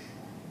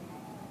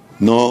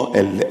 No,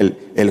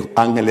 el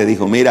ángel le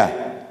dijo,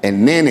 mira,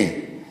 el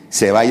nene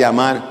se va a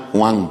llamar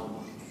Juan.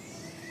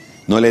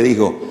 No le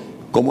dijo,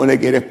 ¿cómo le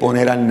quieres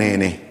poner al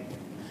nene?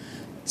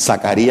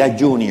 Zacarías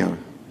Jr.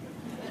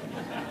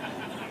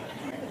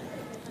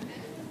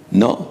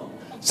 No.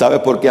 ¿Sabes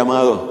por qué,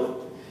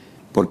 amado?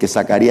 Porque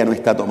Zacarías no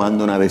está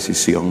tomando una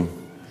decisión,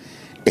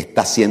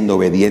 está siendo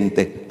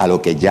obediente a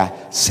lo que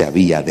ya se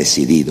había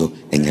decidido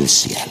en el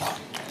cielo.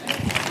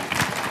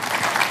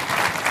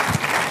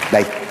 La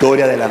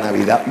historia de la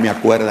Navidad me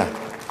acuerda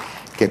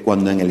que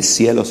cuando en el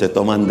cielo se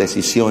toman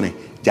decisiones,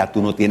 ya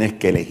tú no tienes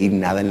que elegir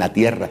nada en la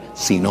tierra,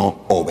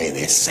 sino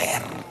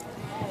obedecer.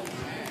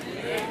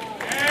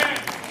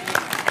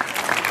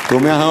 ¿Tú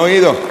me has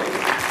oído?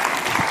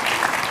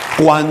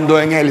 Cuando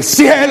en el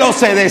cielo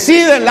se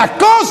deciden las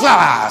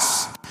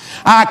cosas,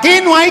 aquí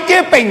no hay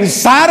que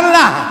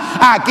pensarla.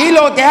 Aquí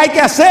lo que hay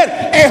que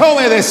hacer es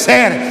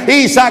obedecer.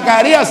 Y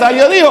Zacarías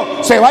salió y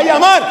dijo, se va a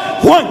llamar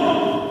Juan.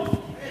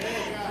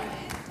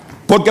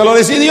 ¿Porque lo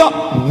decidió?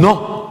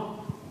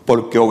 No,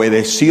 porque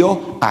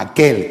obedeció a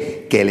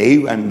aquel que le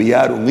iba a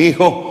enviar un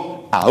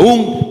hijo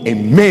aún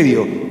en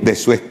medio de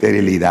su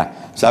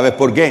esterilidad. ¿Sabes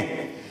por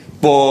qué?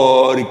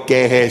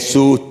 Porque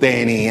Jesús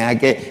tenía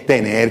que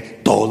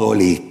tener todo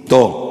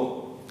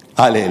listo.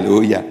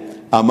 Aleluya.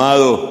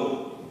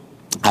 Amado,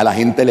 a la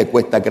gente le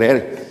cuesta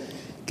creer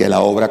que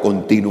la obra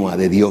continua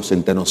de Dios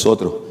entre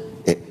nosotros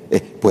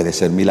puede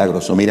ser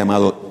milagroso. Mira,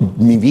 amado,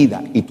 mi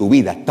vida y tu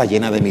vida está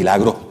llena de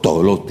milagros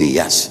todos los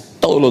días.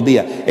 Todos los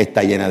días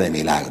está llena de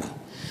milagros.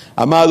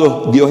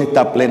 Amado, Dios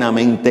está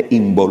plenamente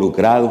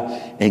involucrado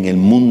en el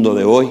mundo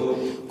de hoy,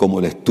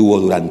 como lo estuvo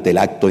durante el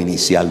acto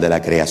inicial de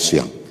la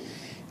creación.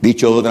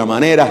 Dicho de otra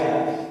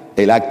manera,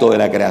 el acto de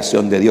la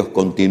creación de Dios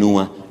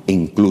continúa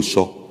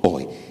incluso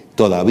hoy.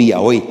 Todavía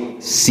hoy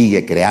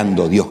sigue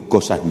creando Dios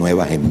cosas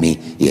nuevas en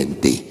mí y en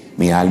ti.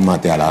 Mi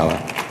alma te alaba.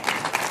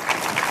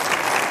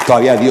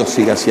 Todavía Dios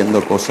sigue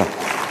haciendo cosas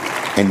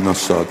en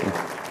nosotros.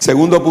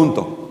 Segundo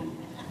punto.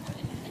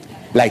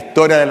 La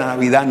historia de la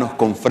Navidad nos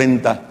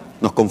confronta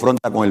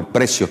con el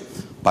precio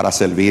para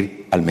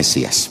servir al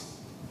Mesías.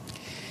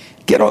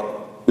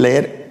 Quiero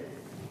leer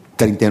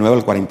 39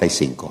 al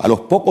 45. A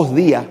los pocos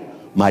días,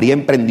 María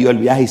emprendió el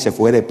viaje y se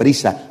fue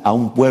deprisa a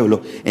un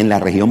pueblo en la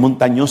región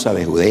montañosa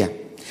de Judea.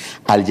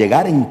 Al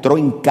llegar entró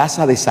en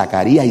casa de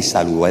Zacarías y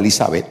saludó a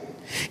Elizabeth.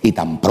 Y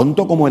tan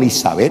pronto como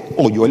Elizabeth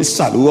oyó el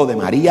saludo de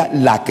María,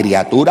 la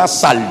criatura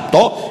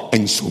saltó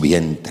en su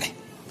vientre.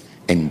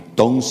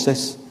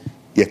 Entonces,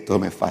 y esto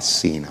me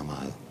fascina,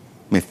 amado,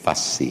 me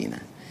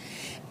fascina,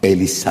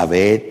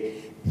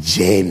 Elizabeth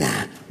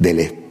llena del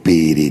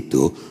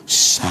Espíritu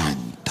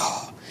Santo.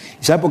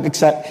 ¿Sabe por qué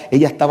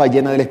ella estaba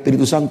llena del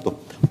Espíritu Santo?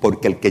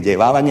 Porque el que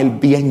llevaba en el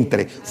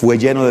vientre fue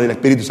lleno del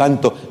Espíritu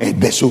Santo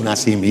desde su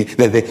nacimiento,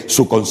 desde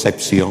su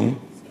concepción.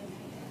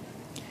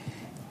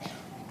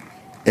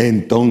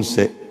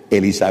 Entonces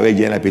Elizabeth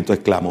llena del Espíritu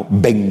exclamó: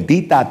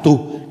 bendita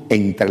tú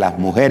entre las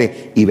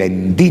mujeres y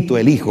bendito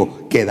el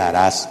hijo que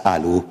darás a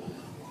luz.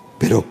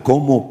 Pero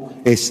 ¿cómo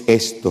es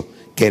esto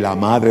que la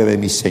madre de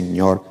mi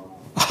Señor?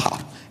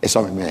 Eso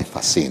a mí me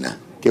fascina.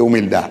 Qué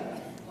humildad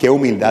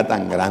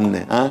tan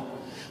grande.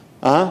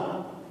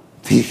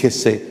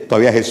 Fíjese,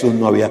 todavía Jesús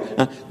no había.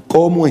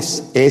 ¿Cómo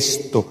es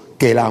esto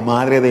que la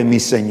madre de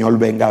mi Señor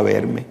venga a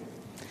verme?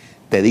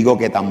 Te digo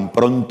que tan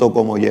pronto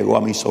como llegó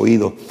a mis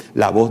oídos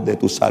la voz de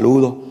tu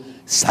saludo,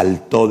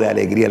 saltó de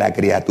alegría la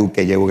criatura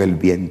que llevo en el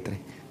vientre.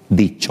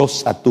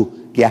 Dichosa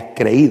tú que has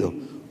creído,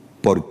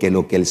 porque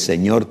lo que el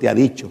Señor te ha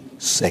dicho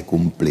se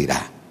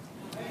cumplirá.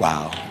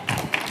 Wow.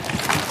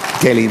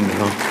 Qué lindo,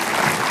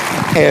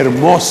 ¿no?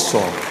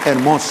 Hermoso,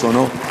 hermoso,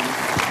 ¿no?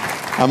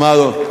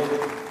 Amado,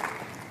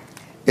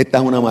 esta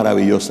es una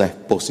maravillosa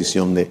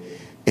exposición de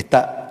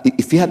esta.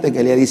 Y fíjate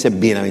que ella dice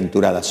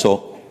bienaventurada.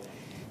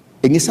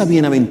 En esa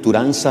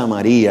bienaventuranza a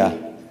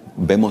María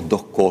vemos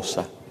dos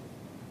cosas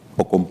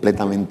o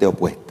completamente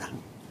opuestas.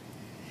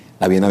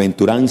 La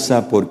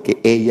bienaventuranza porque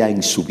ella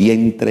en su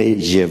vientre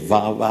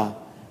llevaba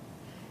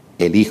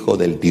el Hijo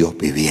del Dios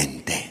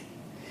viviente,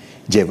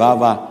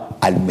 llevaba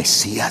al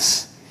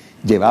Mesías,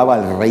 llevaba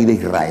al Rey de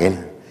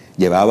Israel,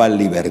 llevaba al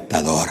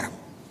Libertador.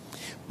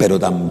 Pero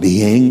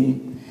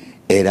también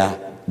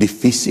era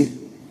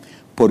difícil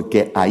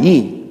porque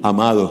allí,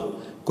 amado,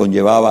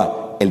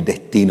 conllevaba el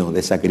destino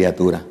de esa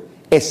criatura.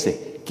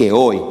 Ese que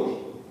hoy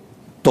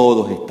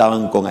todos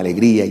estaban con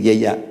alegría y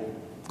ella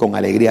con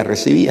alegría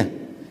recibía,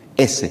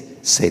 ese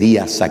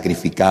sería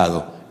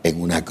sacrificado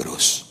en una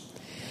cruz.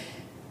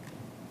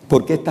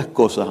 ¿Por qué estas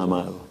cosas,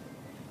 amado?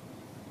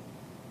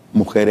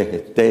 Mujeres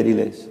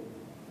estériles,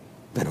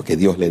 pero que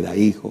Dios le da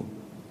hijo.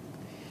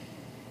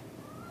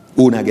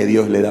 Una que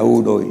Dios le da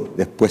uno y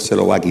después se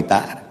lo va a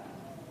quitar.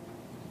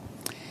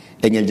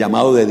 En el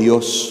llamado de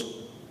Dios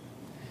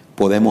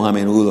podemos a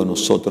menudo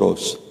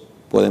nosotros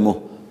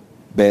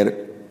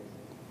ver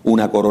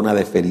una corona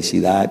de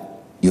felicidad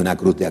y una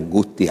cruz de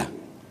angustia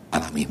a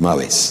la misma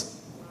vez.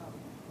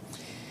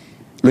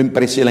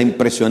 La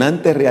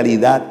impresionante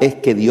realidad es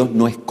que Dios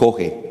no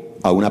escoge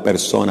a una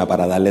persona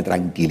para darle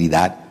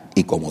tranquilidad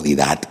y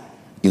comodidad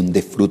y un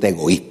disfrute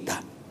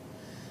egoísta,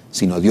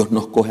 sino Dios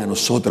nos coge a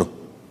nosotros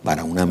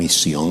para una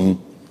misión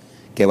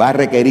que va a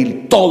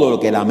requerir todo lo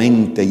que la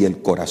mente y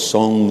el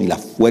corazón y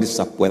las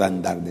fuerzas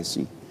puedan dar de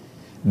sí.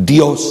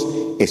 Dios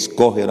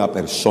escoge a una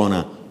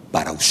persona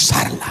para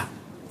usarla.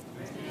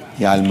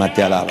 Mi alma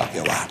te alaba,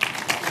 Jehová.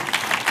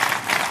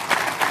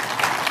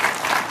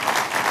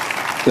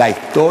 La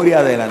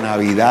historia de la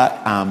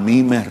Navidad a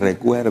mí me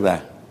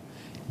recuerda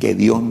que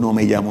Dios no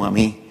me llamó a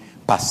mí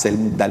para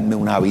darme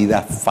una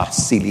vida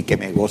fácil y que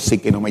me goce y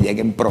que no me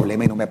lleguen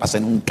problemas y no me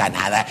pase nunca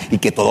nada y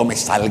que todo me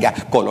salga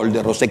color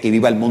de rosa y que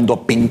viva el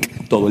mundo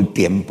pink todo el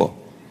tiempo.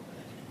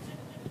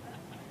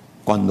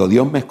 Cuando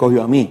Dios me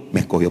escogió a mí, me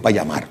escogió para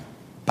llamar,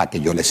 para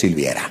que yo le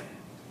sirviera.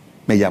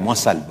 Me llamó a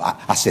salvar,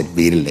 a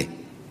servirle.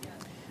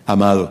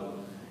 Amado,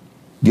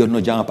 Dios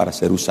nos llama para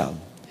ser usados.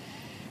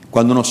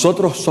 Cuando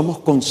nosotros somos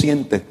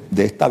conscientes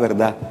de esta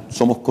verdad,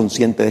 somos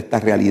conscientes de esta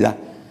realidad,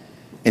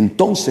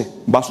 entonces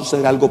va a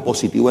suceder algo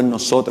positivo en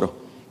nosotros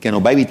que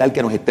nos va a evitar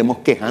que nos estemos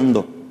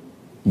quejando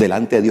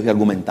delante de Dios y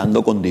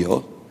argumentando con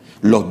Dios.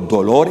 Los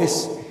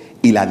dolores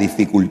y las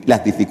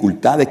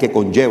dificultades que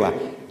conlleva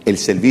el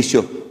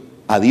servicio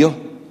a Dios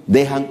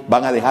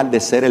van a dejar de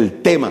ser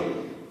el tema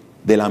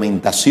de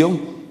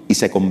lamentación y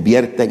se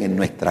convierten en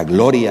nuestra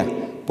gloria,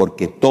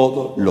 porque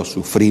todo lo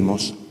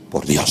sufrimos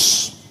por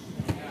Dios.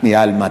 Mi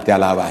alma te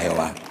alaba,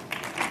 Jehová.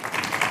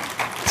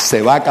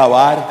 Se va a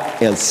acabar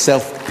el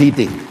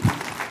self-pity.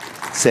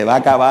 Se va a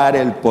acabar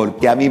el por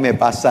qué a mí me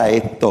pasa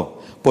esto,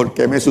 por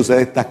qué me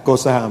suceden estas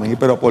cosas a mí,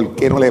 pero por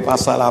qué no le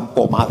pasa a la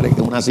comadre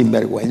que es una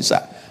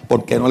sinvergüenza,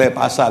 por qué no le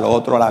pasa al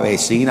otro, a la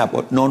vecina.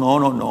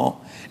 No.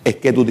 Es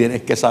que tú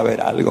tienes que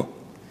saber algo,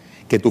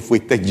 que tú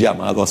fuiste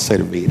llamado a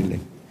servirle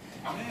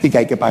y que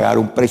hay que pagar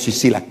un precio. Y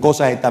si las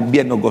cosas están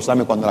bien, nos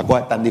gozamos. Cuando las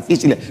cosas están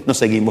difíciles, nos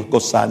seguimos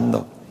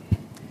gozando.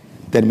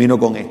 Termino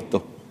con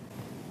esto.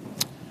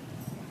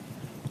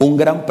 Un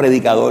gran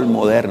predicador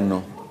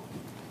moderno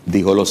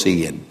dijo lo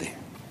siguiente: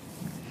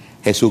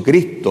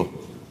 Jesucristo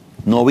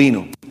no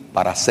vino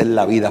para hacer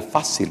la vida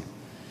fácil,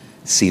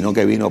 sino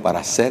que vino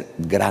para hacer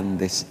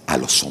grandes a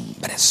los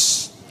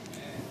hombres.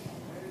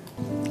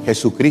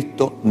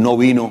 Jesucristo no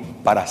vino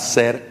para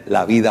hacer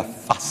la vida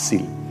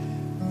fácil,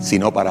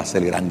 sino para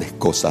hacer grandes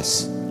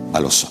cosas a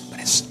los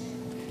hombres.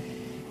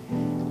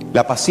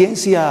 La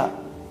paciencia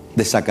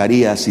de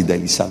Zacarías y de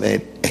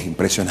Elizabeth es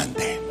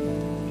impresionante.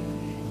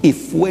 Y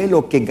fue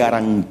lo que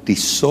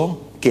garantizó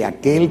que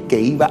aquel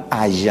que iba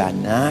a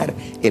allanar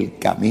el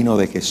camino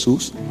de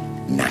Jesús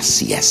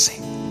naciese.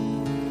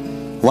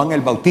 Juan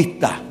el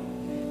Bautista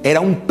era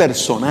un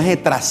personaje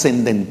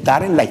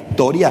trascendental en la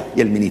historia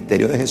y el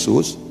ministerio de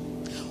Jesús.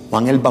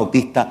 Juan el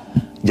Bautista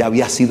ya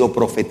había sido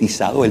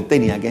profetizado, él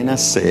tenía que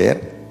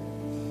nacer,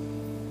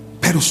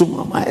 pero su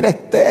mamá era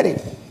estéril,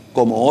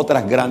 como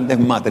otras grandes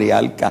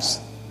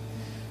matriarcas.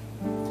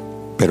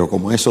 Pero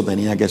como eso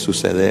tenía que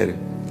suceder,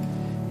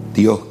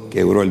 Dios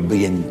quebró el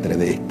vientre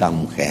de esta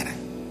mujer.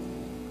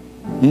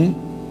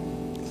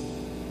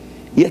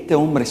 Y este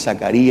hombre,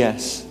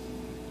 Zacarías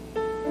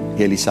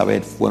y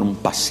Elizabeth, fueron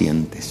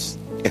pacientes,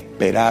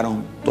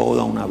 esperaron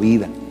toda una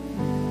vida,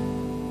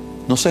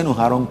 no se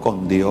enojaron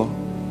con Dios.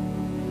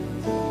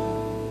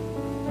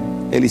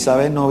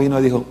 Elizabeth no vino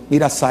y dijo: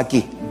 mira,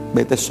 Zaki,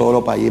 vete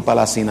solo para allí,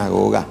 para la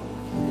sinagoga,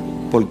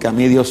 porque a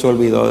mí Dios se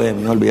olvidó de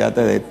mí.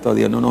 Olvídate de esto,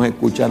 Dios no nos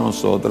escucha a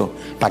nosotros.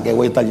 ¿Para qué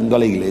voy a estar yendo a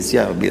la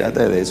iglesia?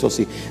 Olvídate de eso.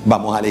 Si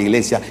vamos a la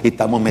iglesia y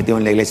estamos metidos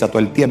en la iglesia todo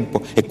el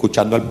tiempo,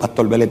 escuchando al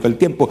pastor Vélez todo el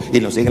tiempo y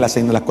nos siguen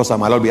haciendo las cosas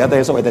malas, olvídate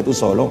de eso, vete tú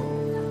solo.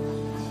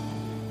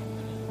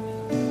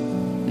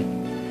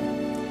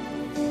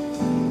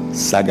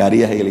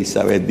 Zacarías y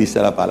Elizabeth, dice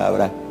la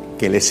palabra,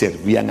 que le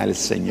servían al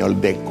Señor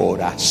de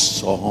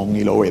corazón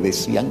y lo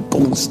obedecían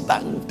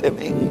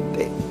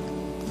constantemente,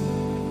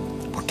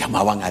 porque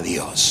amaban a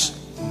Dios.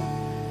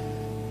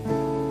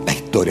 La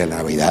historia de la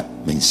Navidad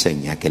me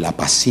enseña que la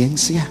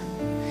paciencia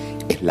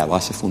es la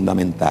base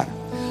fundamental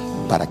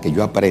para que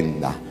yo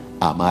aprenda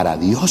a amar a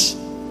Dios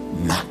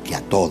más que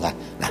a todas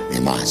las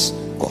demás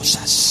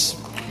cosas.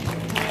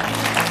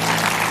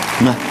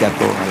 Más que a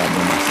todas las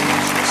demás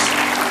cosas.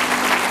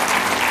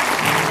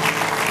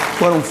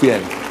 Fueron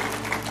fieles.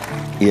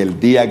 Y el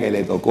día que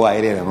le tocó a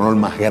él el honor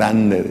más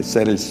grande de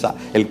ser el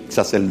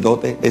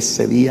sacerdote,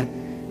 ese día,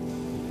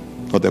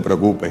 no te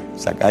preocupes,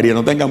 Zacarías,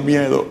 no tengas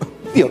miedo.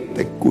 Dios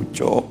te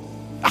escuchó.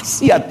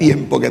 Hacía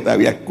tiempo que te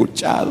había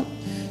escuchado.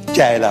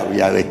 Ya él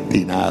había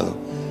destinado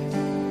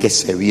que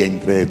ese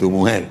vientre de tu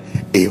mujer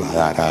iba a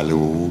dar a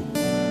luz.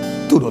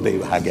 Tú no te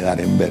ibas a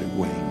quedar en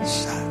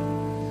vergüenza.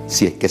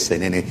 Si es que ese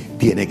nene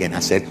tiene que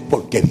nacer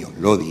porque Dios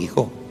lo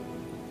dijo.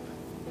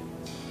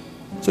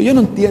 Yo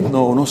no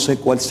entiendo o no sé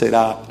cuál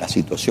será la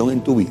situación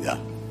en tu vida,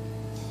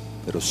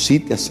 pero sí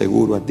te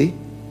aseguro a ti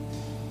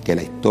que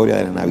la historia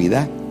de la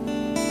Navidad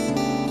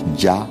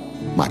ya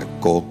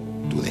marcó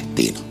tu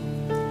destino.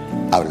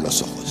 Abre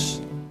los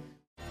ojos.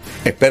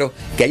 Espero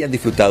que hayan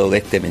disfrutado de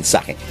este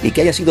mensaje y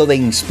que haya sido de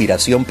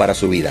inspiración para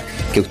su vida,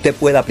 que usted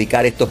pueda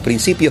aplicar estos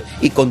principios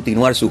y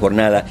continuar su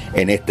jornada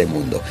en este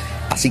mundo.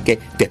 Así que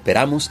te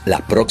esperamos la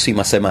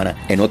próxima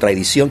semana en otra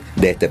edición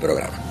de este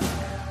programa.